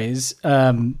this phrase,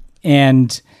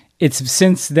 and it's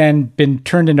since then been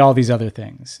turned into all these other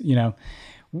things.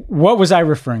 What was I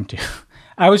referring to?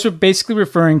 I was basically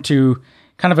referring to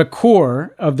kind of a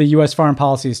core of the U.S. foreign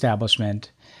policy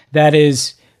establishment that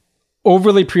is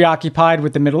overly preoccupied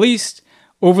with the Middle East,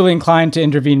 overly inclined to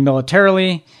intervene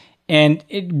militarily, and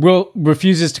it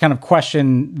refuses to kind of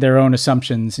question their own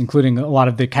assumptions, including a lot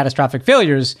of the catastrophic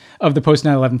failures of the post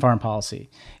 9/11 foreign policy.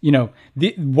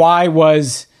 Why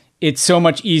was it so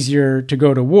much easier to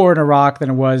go to war in Iraq than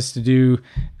it was to do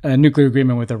a nuclear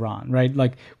agreement with Iran, right?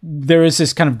 There is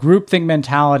this kind of groupthink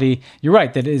mentality. You're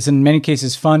right, that is in many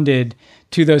cases funded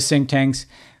to those think tanks.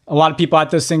 A lot of people at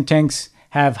those think tanks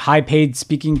have high paid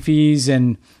speaking fees,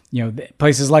 and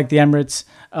places like the Emirates.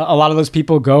 A lot of those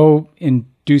people go and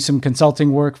do some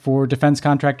consulting work for defense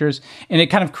contractors. And it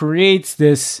kind of creates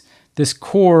this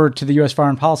core to the U.S.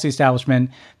 foreign policy establishment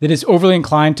that is overly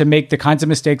inclined to make the kinds of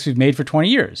mistakes we've made for 20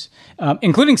 years,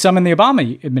 including some in the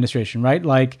Obama administration, right?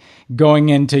 Like going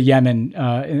into Yemen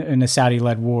in a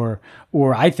Saudi-led war,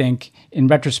 or I think, in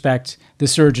retrospect, the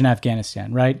surge in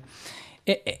Afghanistan, right?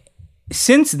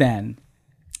 Since then,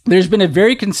 there's been a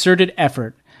very concerted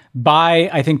effort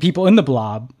by, I think, people in the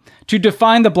Blob to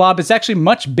define the Blob as actually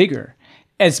much bigger,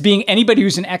 as being anybody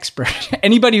who's an expert,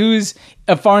 anybody who's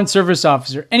a foreign service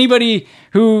officer, anybody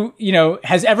who,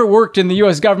 has ever worked in the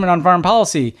U.S. government on foreign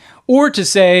policy, or to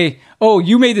say, oh,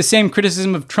 you made the same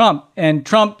criticism of Trump, and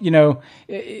Trump,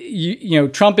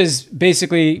 Trump is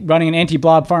basically running an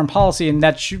anti-Blob foreign policy, and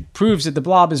that proves that the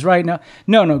Blob is right.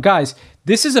 No, guys,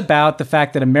 this is about the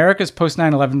fact that America's post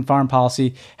 9/11 foreign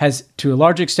policy has, to a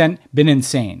large extent, been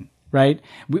insane. Right?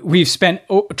 We've spent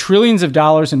trillions of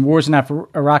dollars in wars in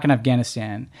Iraq and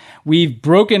Afghanistan. We've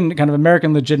broken kind of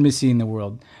American legitimacy in the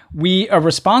world. We are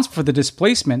responsible for the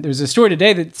displacement. There's a story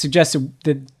today that suggests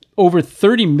that over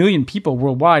 30 million people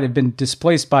worldwide have been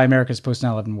displaced by America's post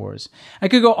 9/11 wars. I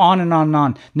could go on and on and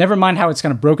on. Never mind how it's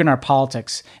kind of broken our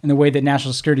politics in the way that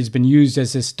national security has been used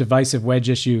as this divisive wedge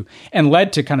issue and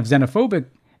led to kind of xenophobic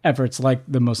efforts like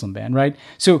the Muslim ban, right?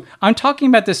 So I'm talking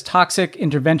about this toxic,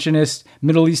 interventionist,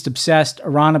 Middle East obsessed,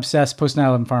 Iran obsessed post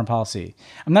 9/11 foreign policy.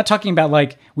 I'm not talking about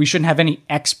we shouldn't have any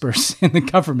experts in the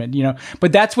government,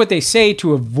 but that's what they say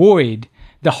to avoid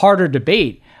the harder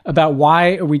debate about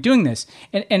why are we doing this.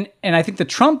 And I think the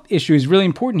Trump issue is really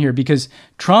important here because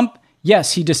Trump,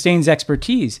 yes, he disdains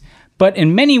expertise, But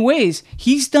in many ways,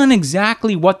 he's done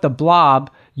exactly what the blob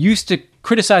used to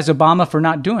criticize Obama for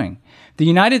not doing. The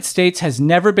United States has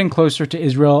never been closer to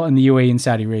Israel and the UAE and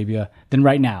Saudi Arabia than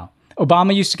right now.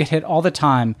 Obama used to get hit all the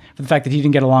time for the fact that he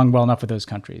didn't get along well enough with those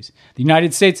countries. The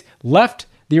United States left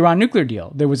the Iran nuclear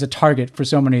deal. There was a target for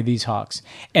so many of these hawks.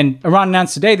 And Iran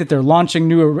announced today that they're launching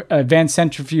new advanced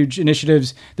centrifuge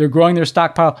initiatives. They're growing their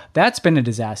stockpile. That's been a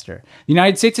disaster. The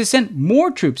United States has sent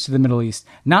more troops to the Middle East,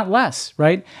 not less,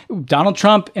 right? Donald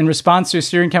Trump, in response to a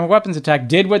Syrian chemical weapons attack,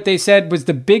 did what they said was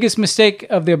the biggest mistake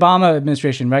of the Obama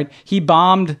administration, right? He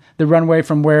bombed the runway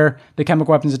from where the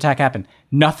chemical weapons attack happened.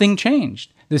 Nothing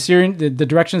changed. The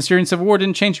direction of the Syrian civil war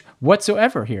didn't change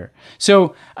whatsoever here.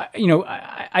 So,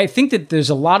 I think that there's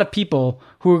a lot of people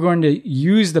who are going to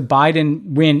use the Biden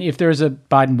win, if there's a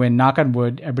Biden win, knock on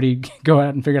wood, everybody go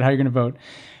out and figure out how you're going to vote,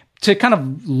 to kind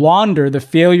of launder the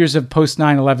failures of post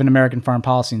 9/11 American foreign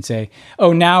policy and say,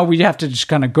 oh, now we have to just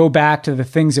kind of go back to the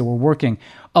things that were working.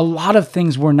 A lot of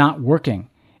things were not working.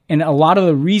 And a lot of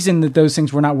the reason that those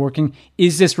things were not working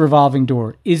is this revolving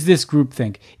door, is this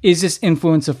groupthink, is this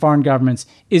influence of foreign governments,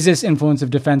 is this influence of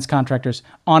defense contractors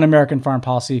on American foreign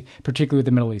policy, particularly with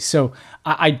the Middle East. So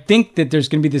I think that there's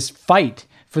going to be this fight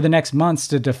for the next months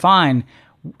to define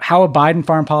how a Biden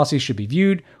foreign policy should be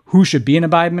viewed, who should be in a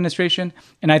Biden administration.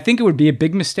 And I think it would be a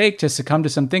big mistake to succumb to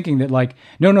some thinking that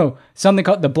no, something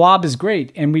called the blob is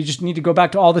great and we just need to go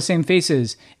back to all the same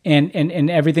faces and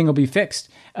everything will be fixed.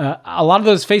 A lot of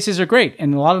those faces are great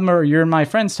and a lot of them are you're my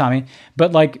friends, Tommy,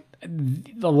 but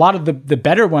a lot of the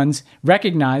better ones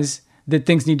recognize that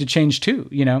things need to change too,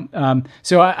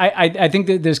 So I think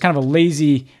that there's kind of a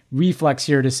lazy reflex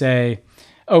here to say,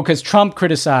 oh, because Trump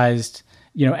criticized,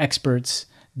 experts,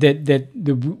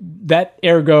 that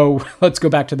ergo, let's go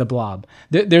back to the blob.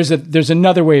 There's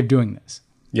another way of doing this.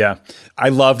 Yeah. I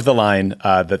loved the line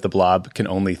that the blob can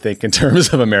only think in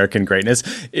terms of American greatness.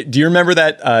 Do you remember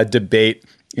that debate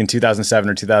in 2007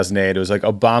 or 2008? It was like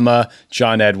Obama,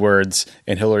 John Edwards,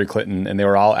 and Hillary Clinton, and they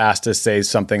were all asked to say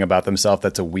something about themselves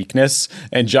that's a weakness.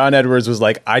 And John Edwards was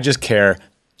like, I just care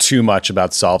too much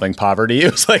about solving poverty.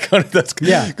 It was like one of those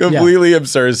completely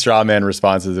absurd straw man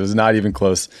responses. It was not even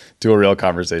close to a real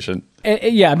conversation.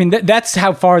 Yeah, I mean, that's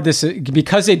how far this,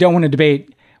 because they don't want to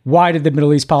debate why did the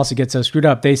Middle East policy get so screwed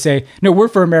up, they say, no, we're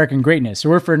for American greatness, or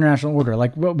we're for international order.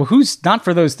 Like, well, who's not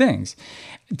for those things?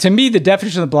 To me, the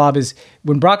definition of the blob is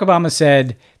when Barack Obama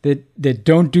said that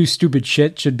don't do stupid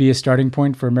shit should be a starting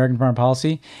point for American foreign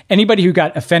policy. Anybody who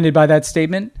got offended by that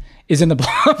statement is in the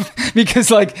blob because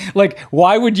like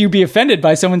why would you be offended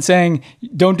by someone saying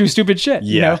don't do stupid shit?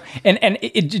 Yeah. And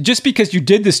it, just because you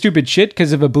did the stupid shit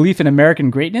because of a belief in American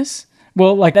greatness,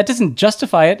 well, like that doesn't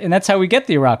justify it, and that's how we get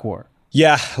the Iraq War.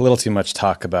 Yeah, a little too much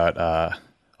talk about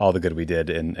all the good we did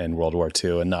in World War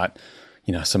II and not,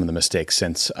 some of the mistakes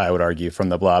since, I would argue, from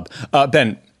the blob.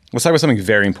 Ben, let's talk about something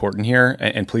very important here,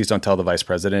 and please don't tell the Vice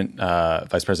President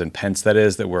Pence, that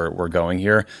is, that we're going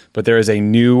here. But there is a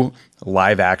new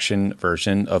live-action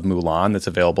version of Mulan that's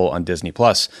available on Disney+.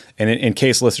 And in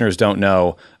case listeners don't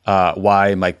know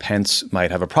why Mike Pence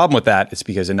might have a problem with that, it's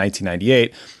because in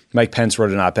 1998, Mike Pence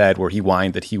wrote an op-ed where he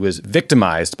whined that he was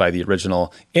victimized by the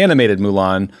original animated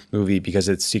Mulan movie because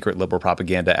it's secret liberal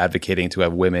propaganda advocating to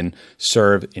have women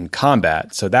serve in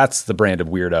combat. So that's the brand of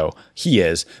weirdo he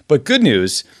is. But good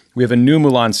news, we have a new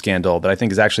Mulan scandal that I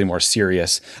think is actually more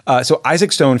serious. So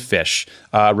Isaac Stone Fish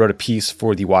wrote a piece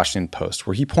for the Washington Post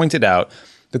where he pointed out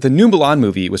that the new Mulan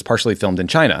movie was partially filmed in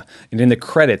China. And in the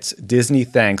credits, Disney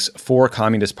thanks 4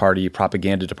 Communist Party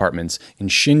propaganda departments in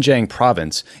Xinjiang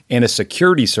province and a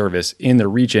security service in the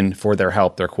region for their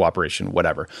help, their cooperation,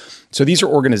 whatever. So these are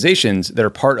organizations that are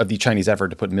part of the Chinese effort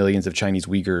to put millions of Chinese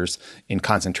Uyghurs in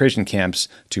concentration camps,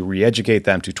 to re-educate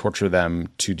them, to torture them,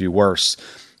 to do worse.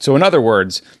 So in other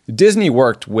words, Disney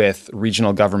worked with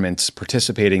regional governments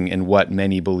participating in what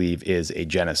many believe is a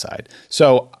genocide.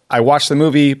 So I watched the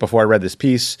movie before I read this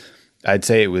piece. I'd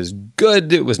say it was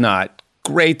good. It was not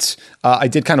great. I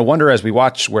did kind of wonder as we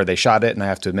watched where they shot it, and I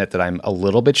have to admit that I'm a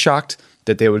little bit shocked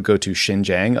that they would go to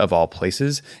Xinjiang of all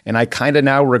places. And I kind of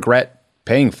now regret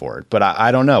paying for it. But I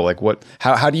don't know. Like,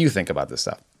 how do you think about this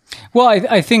stuff? Well,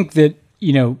 I think that,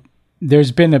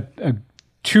 there's been a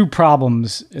 2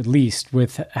 problems, at least,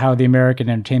 with how the American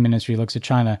entertainment industry looks at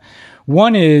China.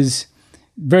 One is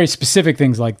very specific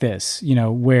things like this,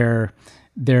 where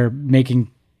they're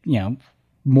making,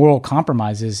 moral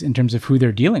compromises in terms of who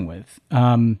they're dealing with.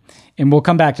 And we'll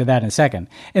come back to that in a second.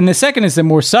 And the second is the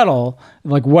more subtle,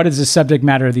 like what is the subject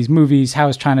matter of these movies? How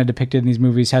is China depicted in these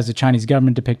movies? How's the Chinese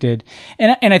government depicted?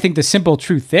 And I think the simple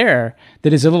truth there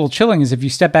that is a little chilling is if you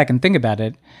step back and think about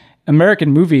it,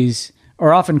 American movies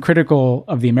are often critical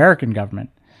of the American government,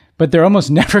 but they're almost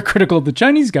never critical of the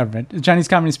Chinese government, the Chinese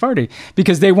Communist Party,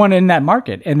 because they want in that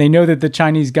market. And they know that the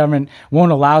Chinese government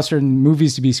won't allow certain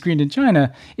movies to be screened in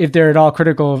China if they're at all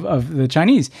critical of the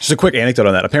Chinese. Just a quick anecdote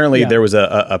on that. Apparently, there was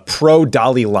a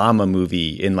pro-Dalai Lama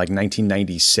movie in like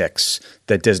 1996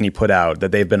 that Disney put out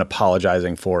that they've been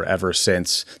apologizing for ever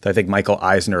since, that I think Michael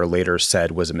Eisner later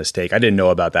said was a mistake. I didn't know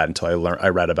about that until I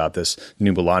read about this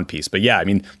new Mulan piece. But yeah, I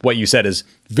mean, what you said is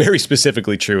very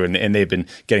specifically true, and they've been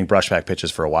getting brushback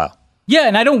pitches for a while. Yeah,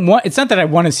 and it's not that I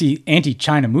want to see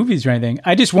anti-China movies or anything.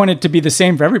 I just want it to be the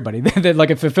same for everybody. That like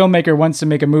if a filmmaker wants to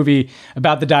make a movie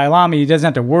about the Dalai Lama, he doesn't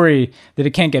have to worry that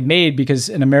it can't get made because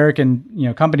an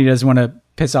American company doesn't want to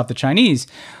piss off the Chinese.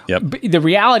 Yep. But the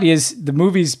reality is the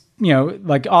movies,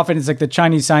 like often it's like the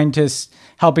Chinese scientists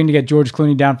helping to get George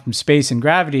Clooney down from space and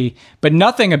gravity, but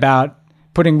nothing about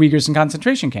putting Uyghurs in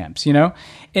concentration camps,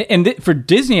 And for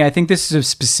Disney, I think this is a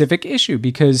specific issue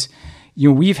because,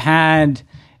 we've had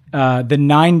the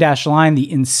 9-dash line, the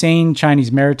insane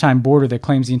Chinese maritime border that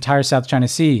claims the entire South China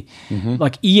Sea. Mm-hmm.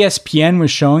 Like ESPN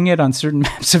was showing it on certain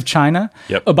maps of China.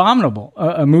 Yep. Abominable.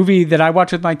 A movie that I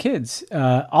watched with my kids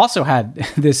also had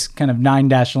this kind of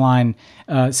 9-dash line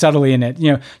subtly in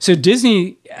it. So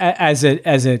Disney as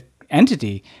a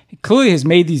entity clearly has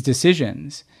made these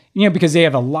decisions, because they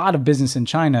have a lot of business in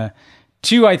China.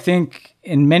 To, I think,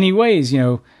 in many ways,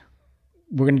 we're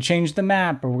going to change the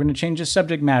map, or we're going to change the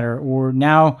subject matter, or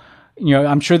now,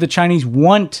 I'm sure the Chinese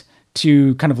want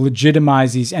to kind of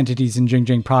legitimize these entities in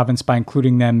Xinjiang province by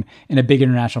including them in a big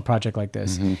international project like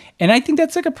this. Mm-hmm. And I think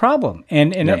that's like a problem.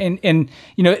 And the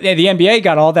NBA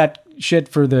got all that shit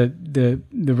for the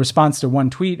response to one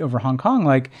tweet over Hong Kong.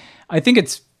 Like, I think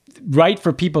it's right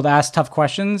for people to ask tough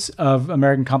questions of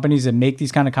American companies that make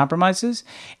these kind of compromises.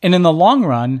 And in the long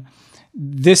run,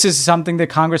 this is something that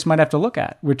Congress might have to look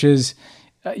at, which is,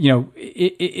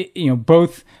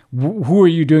 both who are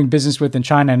you doing business with in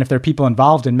China, and if there are people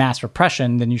involved in mass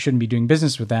repression, then you shouldn't be doing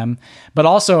business with them. But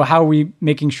also, how are we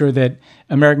making sure that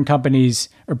American companies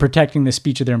are protecting the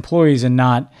speech of their employees and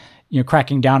not,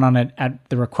 cracking down on it at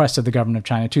the request of the government of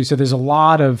China too? So there's a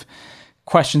lot of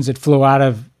questions that flow out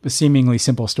of a seemingly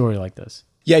simple story like this.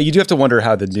 Yeah, you do have to wonder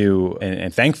how the new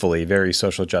and thankfully very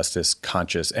social justice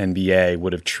conscious NBA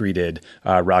would have treated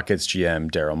Rockets GM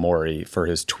Daryl Morey for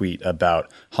his tweet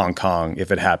about Hong Kong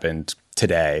if it happened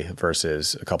today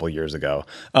versus a couple of years ago.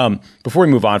 Before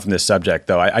we move on from this subject,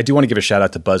 though, I do want to give a shout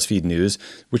out to BuzzFeed News,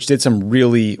 which did some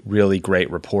really, really great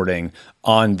reporting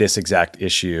on this exact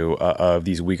issue of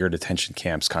these Uyghur detention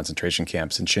camps, concentration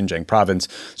camps in Xinjiang province.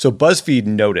 So BuzzFeed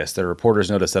noticed, the reporters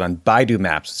noticed that on Baidu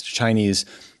Maps, Chinese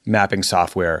mapping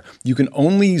software, you can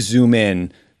only zoom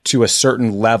in to a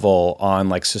certain level on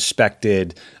like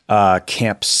suspected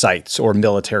camp sites or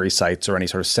military sites or any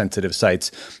sort of sensitive sites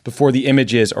before the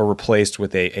images are replaced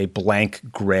with a blank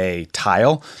gray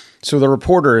tile. So the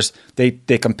reporters, they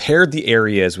compared the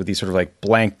areas with these sort of like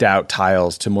blanked out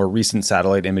tiles to more recent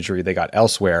satellite imagery they got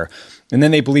elsewhere. And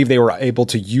then they believe they were able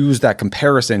to use that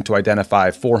comparison to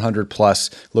identify 400 plus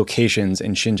locations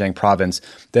in Xinjiang province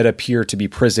that appear to be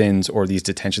prisons or these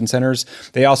detention centers.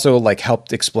 They also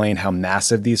helped explain how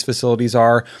massive these facilities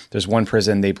are. There's one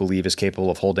prison they believe is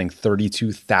capable of holding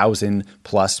 32,000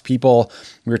 plus people.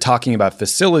 We were talking about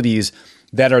facilities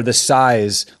that are the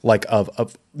size of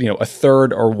a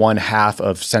third or one half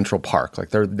of Central Park.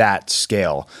 Like they're that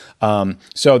scale.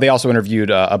 So they also interviewed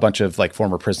a bunch of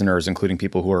former prisoners, including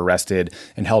people who were arrested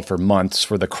and held for months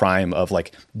for the crime of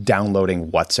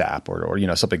downloading WhatsApp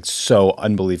or something so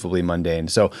unbelievably mundane.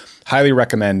 So highly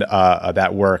recommend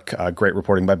that work. Great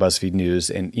reporting by BuzzFeed News,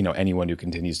 and anyone who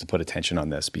continues to put attention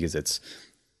on this because it's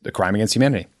a crime against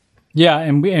humanity. Yeah,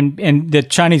 and the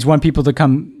Chinese want people to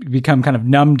become kind of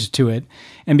numbed to it,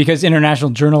 and because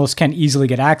international journalists can easily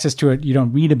get access to it, you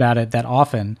don't read about it that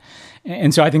often,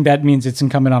 and so I think that means it's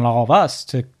incumbent on all of us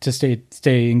to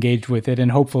stay engaged with it,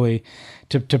 and hopefully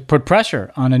to put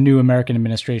pressure on a new American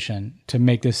administration to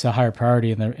make this a higher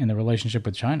priority in the relationship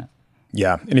with China.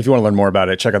 Yeah. And if you want to learn more about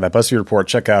it, check out that BuzzFeed report.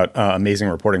 Check out amazing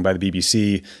reporting by the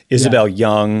BBC. Isabel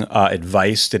Young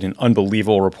Advice did an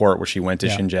unbelievable report where she went to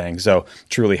Xinjiang. So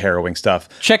truly harrowing stuff.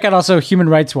 Check out also Human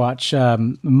Rights Watch.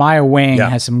 Maya Wang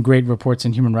has some great reports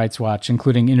in Human Rights Watch,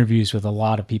 including interviews with a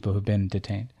lot of people who've been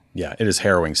detained. Yeah, it is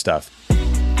harrowing stuff.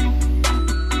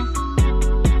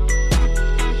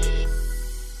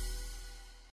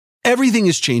 Everything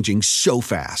is changing so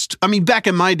fast. I mean, back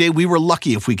in my day, we were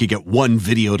lucky if we could get one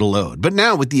video to load. But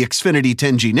now with the Xfinity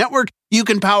 10G network, you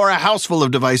can power a house full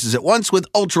of devices at once with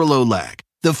ultra-low lag.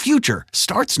 The future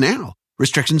starts now.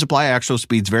 Restrictions apply. Actual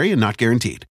speeds vary and not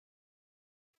guaranteed.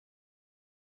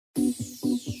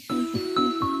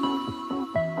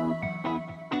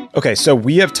 Okay, so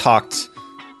we have talked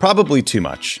probably too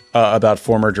much about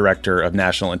former director of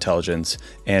national intelligence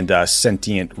and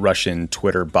sentient Russian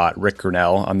Twitter bot Rick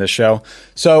Grenell on this show.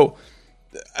 So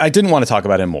I didn't want to talk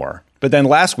about him more. But then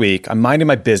last week, I'm minding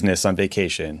my business on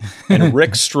vacation, and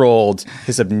Rick strolled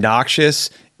his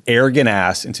obnoxious, arrogant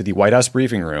ass into the White House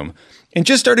briefing room and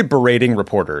just started berating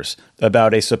reporters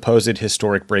about a supposed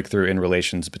historic breakthrough in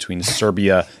relations between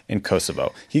Serbia and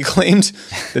Kosovo. He claimed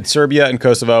that Serbia and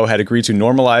Kosovo had agreed to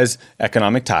normalize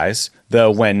economic ties,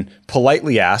 though when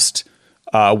politely asked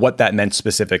what that meant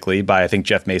specifically by, I think,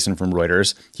 Jeff Mason from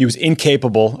Reuters, he was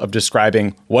incapable of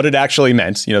describing what it actually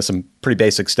meant, some pretty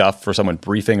basic stuff for someone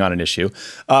briefing on an issue.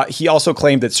 He also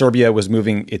claimed that Serbia was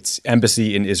moving its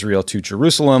embassy in Israel to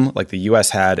Jerusalem, like the U.S.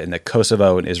 had, and that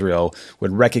Kosovo and Israel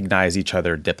would recognize each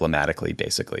other diplomatically,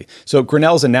 basically. So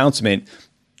Grenell's announcement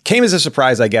came as a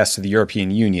surprise, I guess, to the European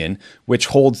Union, which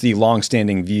holds the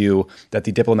longstanding view that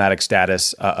the diplomatic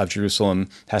status of Jerusalem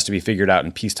has to be figured out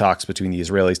in peace talks between the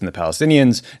Israelis and the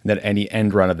Palestinians, and that any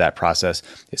end run of that process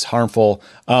is harmful.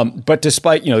 But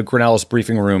despite, Grenell's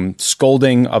briefing room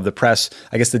scolding of the press,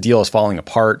 I guess the deal is falling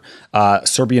apart.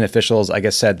 Serbian officials, I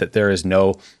guess, said that there is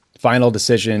no final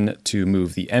decision to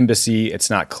move the embassy. It's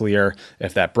not clear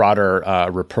if that broader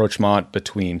rapprochement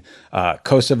between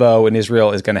Kosovo and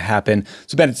Israel is going to happen.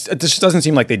 So, Ben, it just doesn't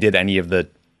seem like they did any of the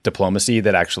diplomacy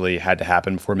that actually had to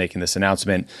happen before making this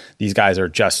announcement. These guys are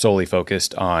just solely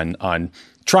focused on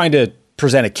trying to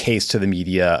present a case to the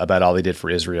media about all they did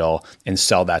for Israel and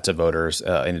sell that to voters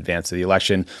in advance of the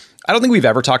election. I don't think we've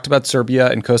ever talked about Serbia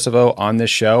and Kosovo on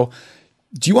this show.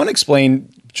 Do you want to explain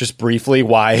just briefly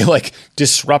why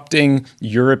disrupting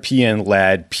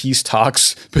European-led peace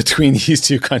talks between these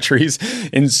two countries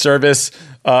in service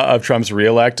of Trump's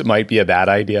reelect might be a bad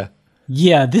idea?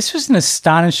 Yeah, this was an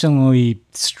astonishingly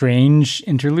strange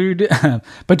interlude.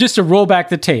 But just to roll back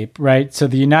the tape, right? So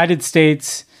the United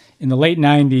States in the late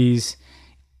 90s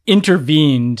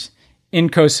intervened in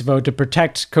Kosovo to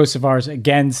protect Kosovars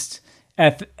against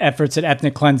efforts at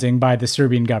ethnic cleansing by the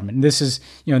Serbian government. And this is,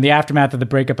 in the aftermath of the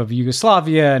breakup of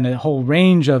Yugoslavia and a whole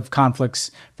range of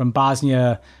conflicts from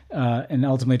Bosnia and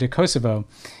ultimately to Kosovo.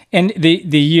 And the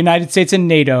United States and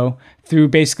NATO, through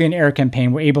basically an air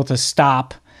campaign, were able to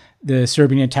stop the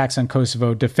Serbian attacks on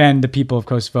Kosovo, defend the people of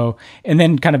Kosovo, and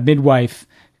then kind of midwife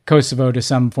Kosovo to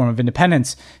some form of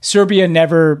independence. Serbia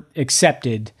never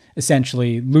accepted,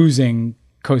 essentially, losing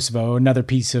Kosovo, another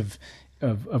piece of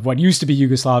what used to be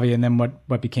Yugoslavia and then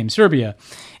what became Serbia.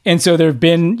 And so there have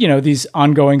been, these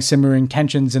ongoing simmering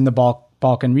tensions in the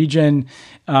Balkan region.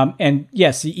 And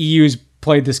yes, the EU's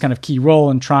played this kind of key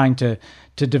role in trying to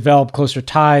develop closer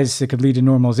ties that could lead to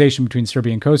normalization between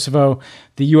Serbia and Kosovo.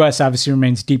 The US obviously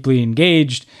remains deeply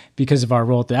engaged because of our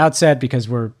role at the outset, because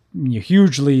we're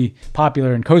hugely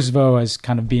popular in Kosovo as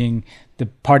kind of being the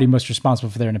party most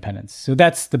responsible for their independence. So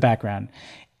that's the background.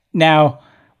 Now,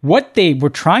 what they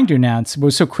were trying to announce, what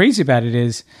was so crazy about it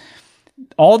is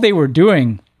all they were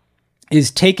doing is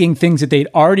taking things that they'd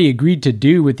already agreed to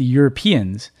do with the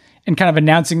Europeans and kind of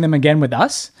announcing them again with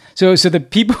us. So the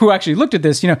people who actually looked at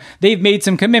this, they've made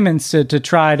some commitments to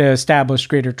try to establish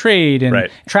greater trade and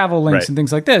travel links and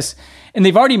things like this. And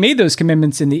they've already made those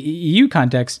commitments in the EU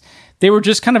context. They were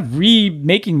just kind of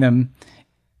remaking them.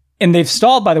 And they've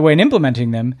stalled, by the way, in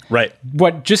implementing them. Right.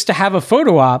 Just to have a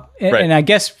photo op. And I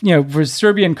guess, for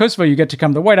Serbia and Kosovo, you get to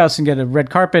come to the White House and get a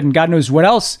red carpet and God knows what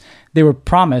else they were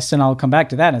promised. And I'll come back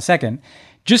to that in a second.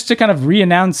 Just to kind of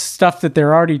re-announce stuff that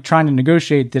they're already trying to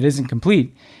negotiate that isn't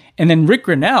complete. And then Rick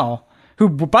Grenell, who,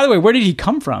 by the way, where did he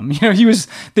come from? He was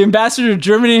the ambassador to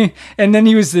Germany, and then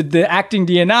he was the acting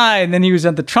DNI, and then he was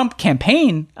on the Trump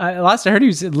campaign. Last I heard, he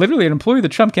was literally an employee of the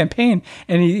Trump campaign,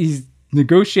 and he's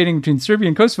negotiating between Serbia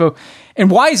and Kosovo. And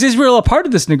why is Israel a part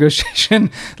of this negotiation?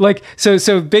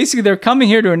 So basically they're coming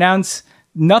here to announce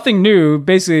nothing new,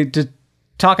 basically to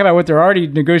talk about what they're already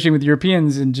negotiating with the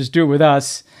Europeans and just do it with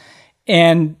us.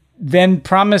 And then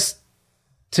promise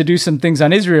to do some things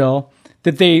on Israel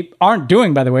that they aren't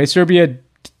doing, by the way. Serbia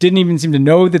didn't even seem to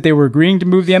know that they were agreeing to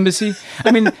move the embassy.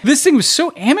 I mean, this thing was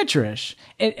so amateurish.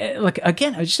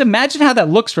 Again, just imagine how that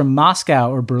looks from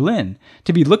Moscow or Berlin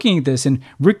to be looking at this and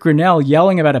Rick Grenell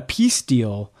yelling about a peace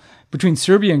deal between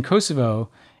Serbia and Kosovo,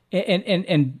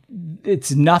 and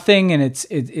it's nothing, and it's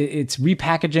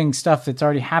repackaging stuff that's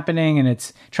already happening, and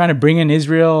it's trying to bring in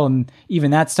Israel, and even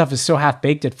that stuff is so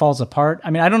half-baked it falls apart. I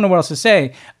mean, I don't know what else to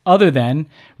say other than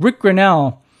Rick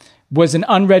Grenell was an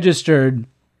unregistered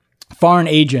foreign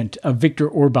agent of Viktor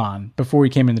Orban before he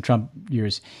came in the Trump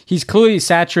years. He's clearly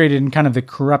saturated in kind of the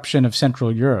corruption of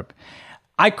Central Europe.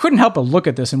 I couldn't help but look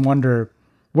at this and wonder,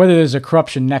 whether there's a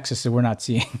corruption nexus that we're not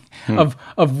seeing of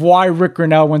why Rick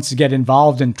Grenell wants to get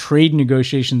involved in trade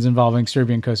negotiations involving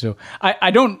Serbia and Kosovo.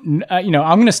 I don't, I'm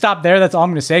going to stop there. That's all I'm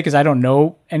going to say because I don't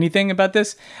know anything about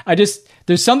this.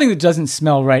 There's something that doesn't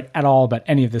smell right at all about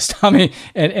any of this, Tommy.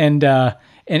 And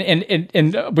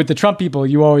with the Trump people,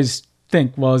 you always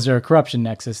think, well, is there a corruption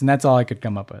nexus? And that's all I could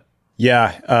come up with.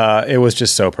 Yeah, it was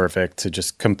just so perfect to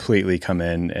just completely come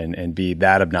in and be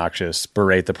that obnoxious,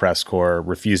 berate the press corps,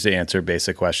 refuse to answer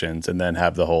basic questions, and then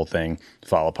have the whole thing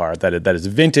fall apart. That is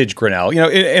vintage Grenell.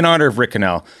 In honor of Rick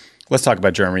Grenell, let's talk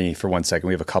about Germany for 1 second.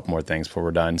 We have a couple more things before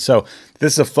we're done. So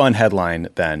this is a fun headline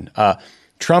then.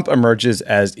 Trump emerges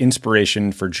as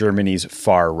inspiration for Germany's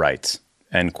far right,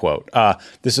 end quote.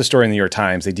 This is a story in the New York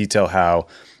Times. They detail how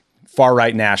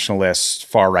far-right nationalists,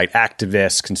 far-right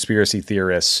activists, conspiracy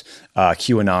theorists,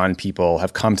 QAnon people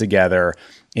have come together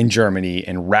in Germany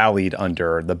and rallied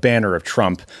under the banner of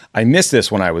Trump. I missed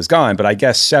this when I was gone, but I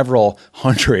guess several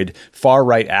hundred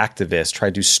far-right activists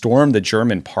tried to storm the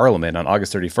German parliament on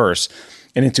August 31st.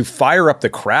 And to fire up the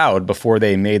crowd before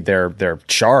they made their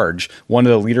charge, one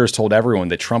of the leaders told everyone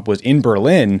that Trump was in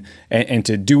Berlin and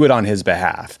to do it on his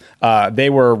behalf. They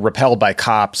were repelled by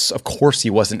cops. Of course, he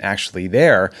wasn't actually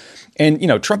there. And,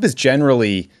 Trump is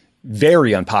generally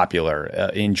very unpopular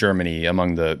in Germany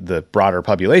among the broader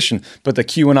population. But the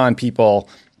QAnon people,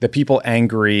 the people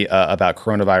angry about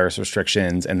coronavirus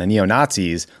restrictions, and the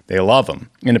neo-Nazis, they love him.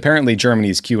 And apparently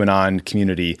Germany's QAnon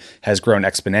community has grown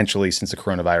exponentially since the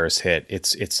coronavirus hit.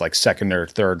 It's like second or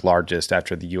third largest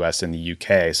after the US and the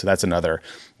UK. So that's another,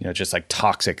 just like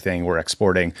toxic thing we're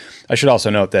exporting. I should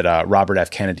also note that Robert F.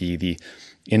 Kennedy, the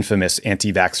infamous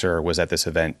anti-vaxxer, was at this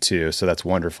event too. So that's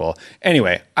wonderful.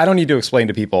 Anyway, I don't need to explain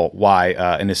to people why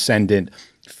an ascendant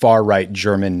far-right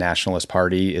German nationalist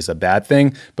party is a bad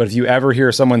thing. But if you ever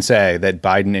hear someone say that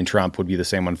Biden and Trump would be the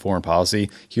same on foreign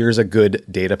policy, here's a good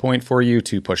data point for you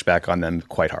to push back on them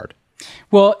quite hard.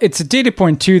 Well, it's a data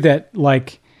point too that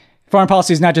foreign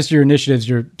policy is not just your initiatives,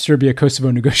 your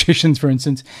Serbia-Kosovo negotiations, for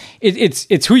instance.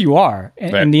 It's who you are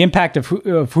and the impact of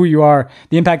who you are,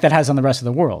 the impact that has on the rest of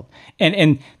the world.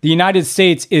 And the United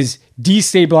States is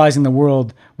destabilizing the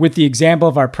world with the example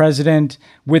of our president,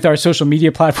 with our social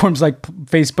media platforms like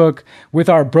Facebook, with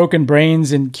our broken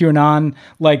brains and QAnon.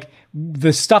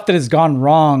 The stuff that has gone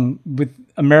wrong with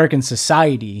American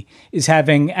society is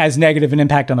having as negative an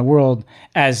impact on the world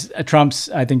as Trump's,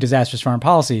 I think, disastrous foreign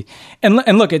policy. And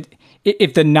look,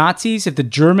 if the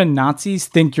German Nazis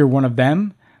think you're one of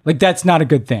them, that's not a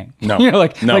good thing. No,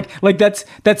 no.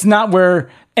 That's not where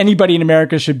anybody in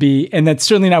America should be, and that's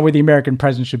certainly not where the American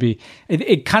president should be.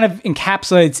 It kind of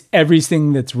encapsulates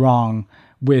everything that's wrong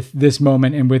with this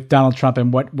moment and with Donald Trump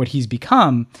and what he's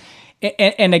become.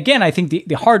 And again, I think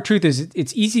the hard truth is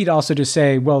it's easy to also just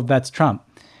say, well, that's Trump.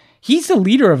 He's the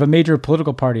leader of a major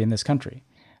political party in this country.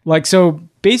 So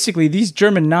basically, these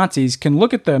German Nazis can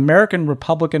look at the American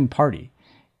Republican Party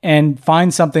and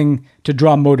find something to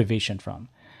draw motivation from.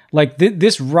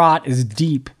 This rot is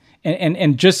deep,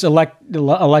 and just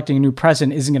electing a new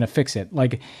president isn't going to fix it.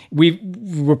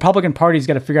 Republican Party's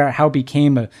got to figure out how it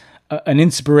became an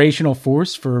inspirational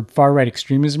force for far-right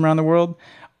extremism around the world.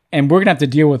 And we're going to have to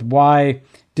deal with why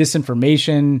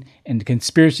disinformation and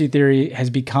conspiracy theory has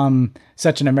become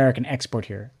such an American export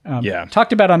here.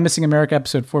 Talked about on Missing America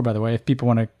episode 4, by the way, if people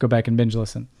want to go back and binge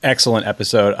listen. Excellent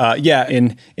episode.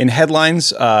 In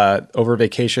headlines over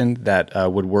vacation that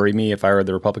would worry me if I were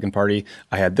the Republican Party,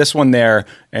 I had this one there,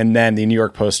 and then the New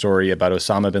York Post story about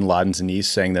Osama bin Laden's niece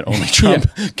saying that only Trump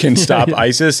can stop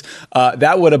ISIS.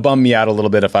 That would have bummed me out a little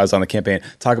bit if I was on the campaign.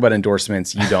 Talk about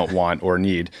endorsements you don't want or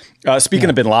need. Speaking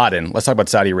of bin Laden, let's talk about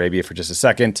Saudi Arabia for just a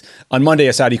second. On Monday,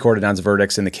 a Saudi court announced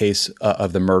verdicts in the case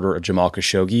of the murder of Jamal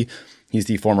Khashoggi. He's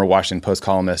the former Washington Post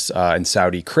columnist and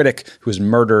Saudi critic who was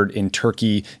murdered in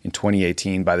Turkey in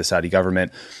 2018 by the Saudi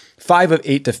government. 5 of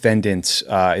 8 defendants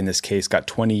in this case got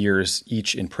 20 years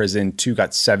each in prison. 2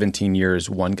 got 17 years.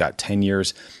 1 got 10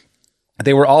 years.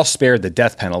 They were all spared the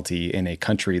death penalty in a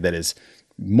country that is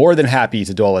more than happy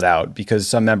to dole it out because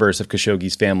some members of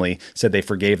Khashoggi's family said they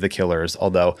forgave the killers,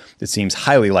 although it seems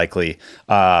highly likely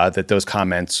that those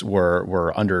comments were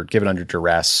given under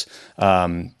duress,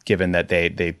 given that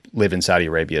they live in Saudi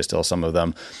Arabia still, some of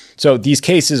them. So these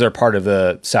cases are part of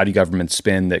the Saudi government's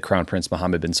spin that Crown Prince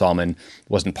Mohammed bin Salman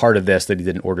wasn't part of this, that he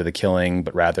didn't order the killing,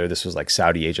 but rather this was like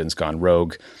Saudi agents gone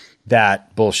rogue.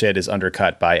 that bullshit is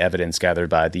undercut by evidence gathered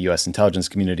by the U.S. intelligence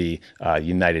community,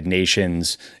 United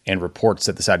Nations, and reports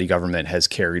that the Saudi government has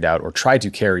carried out or tried to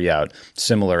carry out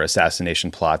similar assassination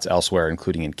plots elsewhere,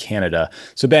 including in Canada.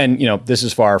 So, Ben, this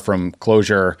is far from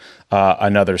closure.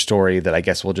 Another story that I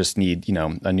guess we'll just need,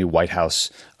 a new White House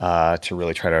to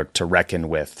really try to reckon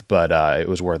with. But it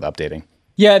was worth updating.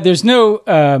 Yeah, there's no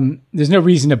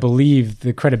reason to believe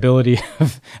the credibility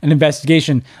of an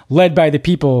investigation led by the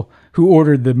people who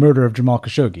ordered the murder of Jamal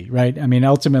Khashoggi, right? I mean,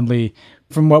 ultimately,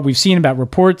 from what we've seen about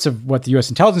reports of what the U.S.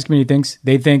 intelligence community thinks,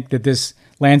 they think that this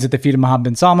lands at the feet of Mohammed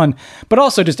bin Salman, but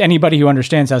also just anybody who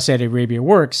understands how Saudi Arabia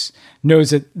works knows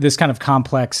that this kind of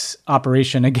complex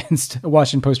operation against a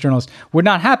Washington Post journalist would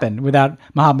not happen without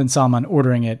Mohammed bin Salman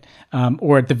ordering it,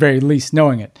 or at the very least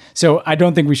knowing it. So I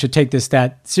don't think we should take this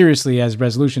that seriously as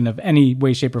resolution of any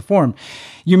way, shape, or form.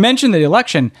 You mentioned the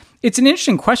election. It's an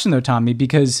interesting question, though, Tommy,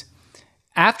 because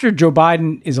after Joe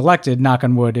Biden is elected, knock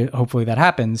on wood, hopefully that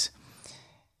happens,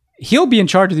 he'll be in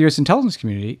charge of the U.S. intelligence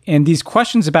community. And these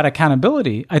questions about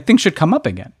accountability, I think, should come up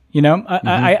again.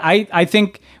 I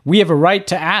think we have a right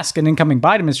to ask an incoming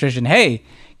Biden administration, hey,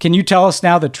 can you tell us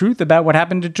now the truth about what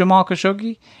happened to Jamal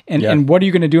Khashoggi? And what are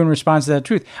you going to do in response to that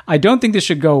truth? I don't think this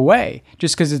should go away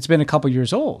just because it's been a couple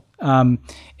years old. And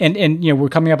we're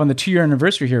coming up on the 2-year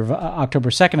anniversary here of October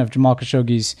 2nd of Jamal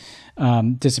Khashoggi's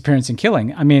disappearance and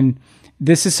killing. I mean,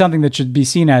 this is something that should be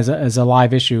seen as a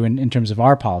live issue in terms of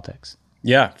our politics.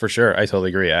 Yeah, for sure. I totally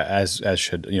agree. As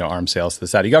should arms sales to the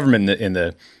Saudi government in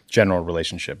the general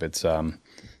relationship. It's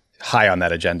high on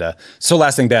that agenda. So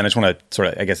last thing, Ben, I just want to sort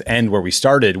of, end where we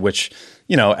started, which,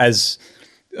 as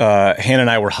Hannah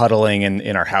and I were huddling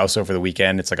in our house over the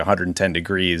weekend, it's like 110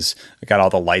 degrees. I got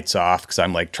all the lights off because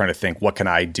I'm like trying to think, what can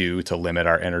I do to limit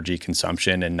our energy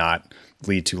consumption and not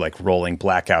lead to like rolling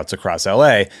blackouts across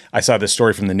LA? I saw this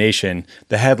story from The Nation.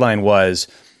 The headline was,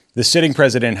 "The sitting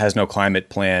president has no climate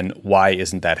plan. Why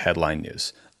isn't that headline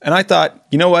news?" And I thought,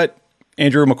 you know what,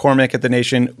 Andrew McCormick at The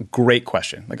Nation, great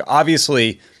question. Like,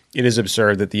 obviously, it is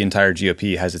absurd that the entire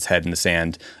GOP has its head in the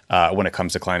sand when it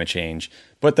comes to climate change.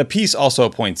 But the piece also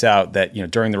points out that,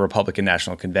 during the Republican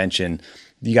National Convention,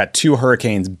 you got 2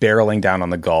 hurricanes barreling down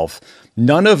on the Gulf.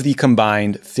 None of the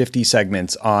combined 50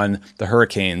 segments on the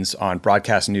hurricanes on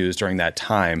broadcast news during that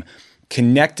time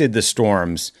connected the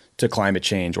storms to climate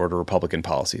change or to Republican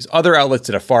policies. Other outlets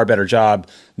did a far better job,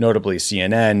 notably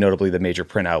CNN, notably the major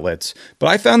print outlets. But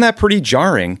I found that pretty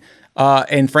jarring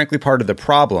and frankly part of the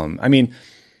problem. I mean,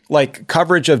 like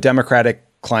coverage of Democratic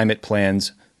climate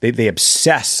plans, they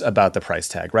obsess about the price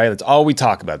tag, right? That's all we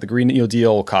talk about. The Green New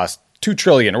Deal will cost $2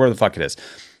 trillion or whatever the fuck it is.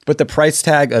 But the price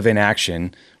tag of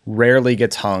inaction rarely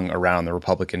gets hung around the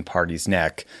Republican Party's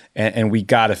neck. And we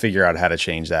got to figure out how to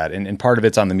change that. And part of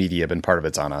it's on the media, but part of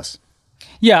it's on us.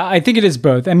 Yeah, I think it is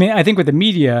both. I mean, I think with the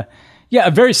media,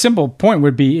 a very simple point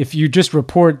would be if you just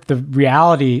report the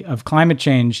reality of climate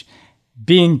change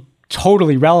being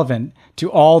totally relevant to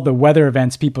all the weather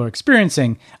events people are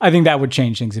experiencing, I think that would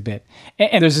change things a bit.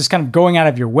 And there's this kind of going out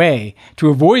of your way to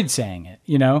avoid saying it,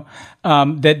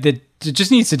 that it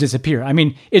just needs to disappear. I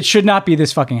mean, it should not be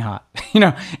this fucking hot,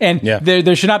 and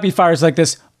there should not be fires like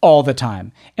this all the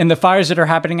time. And the fires that are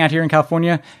happening out here in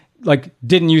California,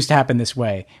 didn't used to happen this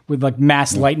way with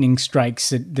mass lightning strikes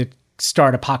that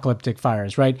start apocalyptic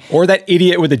fires, right? Or that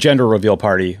idiot with the gender reveal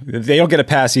party. They don't get a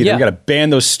pass either. Yeah. We got to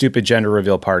ban those stupid gender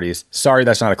reveal parties. Sorry,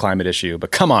 that's not a climate issue,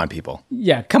 but come on, people.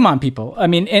 Yeah, come on, people. I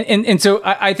mean, and so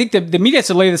I think the media has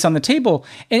to lay this on the table.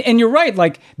 And you're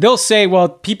right. They'll say, well,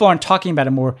 people aren't talking about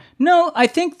it more. No, I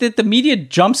think that the media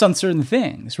jumps on certain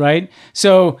things, right?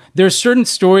 So there's certain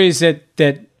stories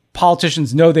that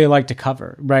politicians know they like to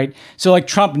cover, right? So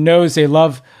Trump knows they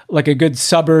love a good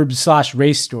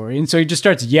suburbs/race story. And so he just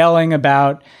starts yelling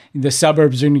about the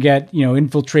suburbs are going to get,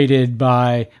 infiltrated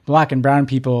by black and brown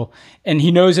people. And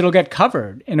he knows it'll get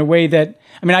covered in a way that,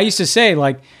 I used to say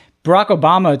Barack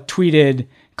Obama tweeted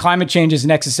climate change is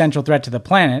an existential threat to the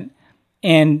planet.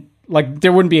 And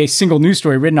there wouldn't be a single news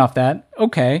story written off that.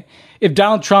 Okay. If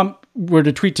Donald Trump were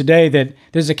to tweet today that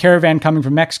there's a caravan coming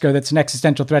from Mexico that's an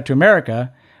existential threat to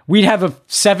America, we'd have a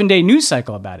 7-day news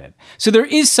cycle about it. So there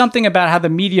is something about how the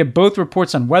media both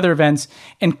reports on weather events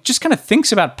and just kind of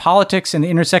thinks about politics and the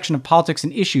intersection of politics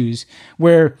and issues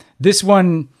where this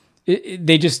one,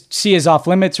 they just see as off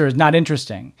limits or as not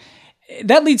interesting.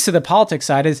 That leads to the politics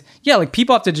side is,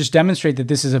 people have to just demonstrate that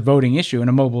this is a voting issue and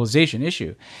a mobilization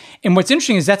issue. And what's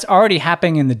interesting is that's already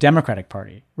happening in the Democratic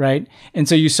Party, right? And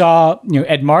so you saw,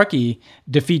 Ed Markey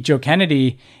defeat Joe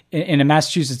Kennedy in a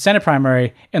Massachusetts Senate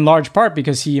primary, in large part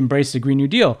because he embraced the Green New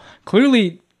Deal.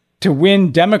 Clearly, to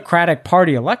win Democratic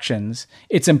Party elections,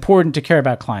 it's important to care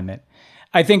about climate.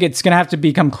 I think it's going to have to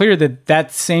become clear that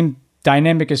that same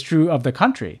dynamic is true of the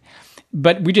country.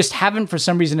 But we just haven't, for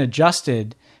some reason,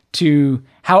 adjusted to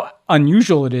how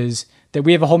unusual it is that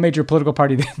we have a whole major political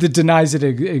party that denies it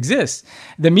exists.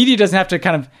 The media doesn't have to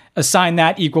kind of assign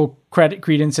that equal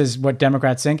credence as what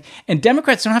Democrats think. And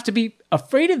Democrats don't have to be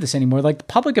afraid of this anymore. Like, the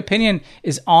public opinion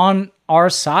is on our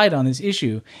side on this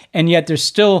issue. And yet there's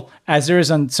still, as there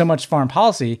is on so much foreign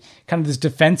policy, kind of this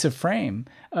defensive frame.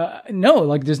 No,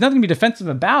 like, there's nothing to be defensive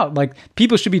about. Like,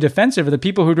 people should be defensive of the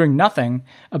people who are doing nothing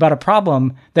about a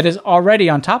problem that is already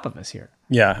on top of us here.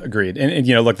 Yeah, agreed. And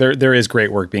you know, look, there is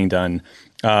great work being done.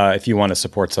 If you want to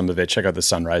support some of it, check out the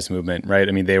Sunrise Movement, right?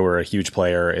 I mean, they were a huge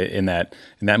player in that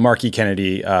Markey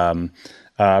Kennedy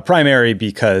primary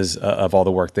because of all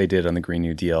the work they did on the Green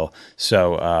New Deal.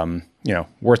 So, you know,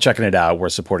 worth checking it out. We're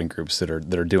supporting groups that are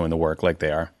doing the work like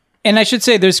they are. And I should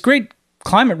say, there's great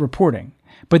climate reporting.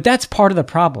 But that's part of the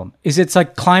problem, is it's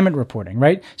like climate reporting,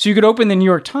 right? So you could open the New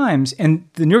York Times, and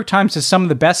the New York Times has some of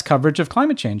the best coverage of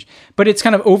climate change, but it's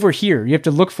kind of over here. You have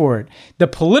to look for it. The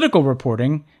political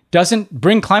reporting doesn't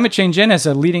bring climate change in as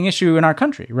a leading issue in our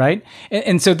country, right?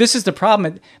 And so this is the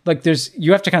problem. Like,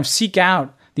 you have to kind of seek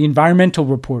out the environmental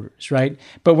reporters, right?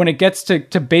 But when it gets to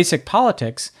basic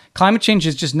politics, climate change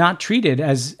is just not treated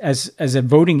as a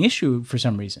voting issue for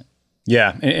some reason.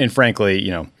 Yeah, and frankly,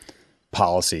 you know,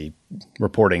 policy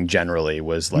reporting generally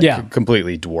was like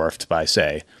completely dwarfed by,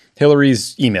 say,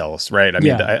 Hillary's emails, right? I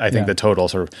mean, I think the total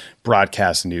sort of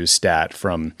broadcast news stat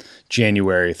from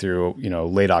January through, you know,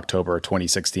 late October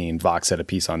 2016, Vox had a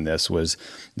piece on this, was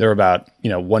there were about, you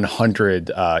know, 100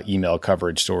 email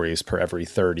coverage stories per every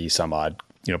 30 some odd,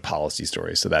 you know, policy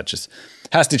stories. So that just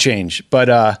has to change. But,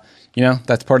 you know,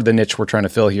 that's part of the niche we're trying to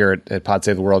fill here at Pod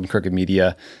Save the World and Crooked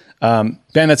Media. Ben,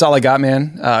 that's all I got,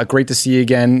 man. Great to see you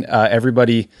again.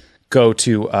 Everybody go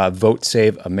to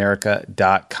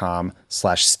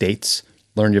votesaveamerica.com/states.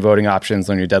 Learn your voting options,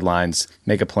 learn your deadlines,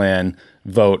 make a plan,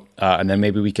 vote, and then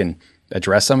maybe we can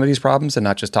address some of these problems and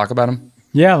not just talk about them.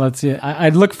 Yeah, let's see.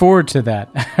 I'd look forward to that.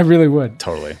 I really would.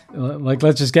 Totally. Like,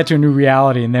 let's just get to a new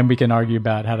reality, and then we can argue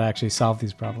about how to actually solve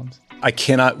these problems. I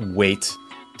cannot wait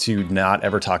to not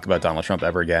ever talk about Donald Trump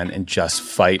ever again and just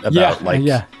fight about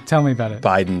tell me about it.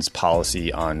 Biden's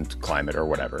policy on climate or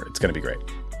whatever. It's going to be great.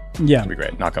 Yeah. It's going to be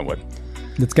great. Knock on wood.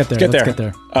 Let's get there. Let's get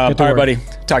there. All right, buddy.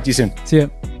 Talk to you soon. See ya.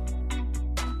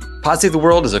 Pod Save the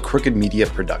World is a Crooked Media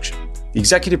production. The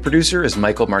executive producer is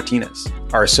Michael Martinez.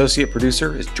 Our associate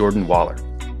producer is Jordan Waller.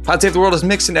 Pod Save the World is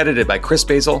mixed and edited by Chris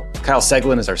Basil. Kyle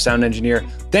Seglin is our sound engineer.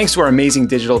 Thanks to our amazing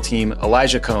digital team,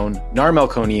 Elijah Cohn, Nar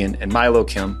Melkonian, and Milo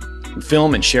Kim, who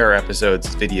film and share our episodes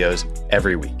as videos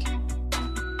every week.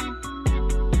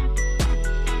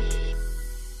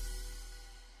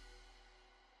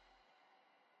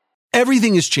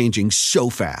 Everything is changing so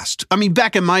fast. I mean,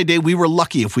 back in my day, we were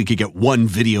lucky if we could get one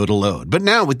video to load. But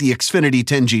now with the Xfinity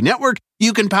 10G network,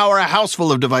 you can power a house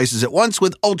full of devices at once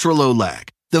with ultra-low lag.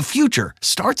 The future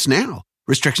starts now.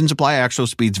 Restrictions apply. Actual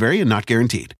speeds vary and not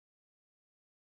guaranteed.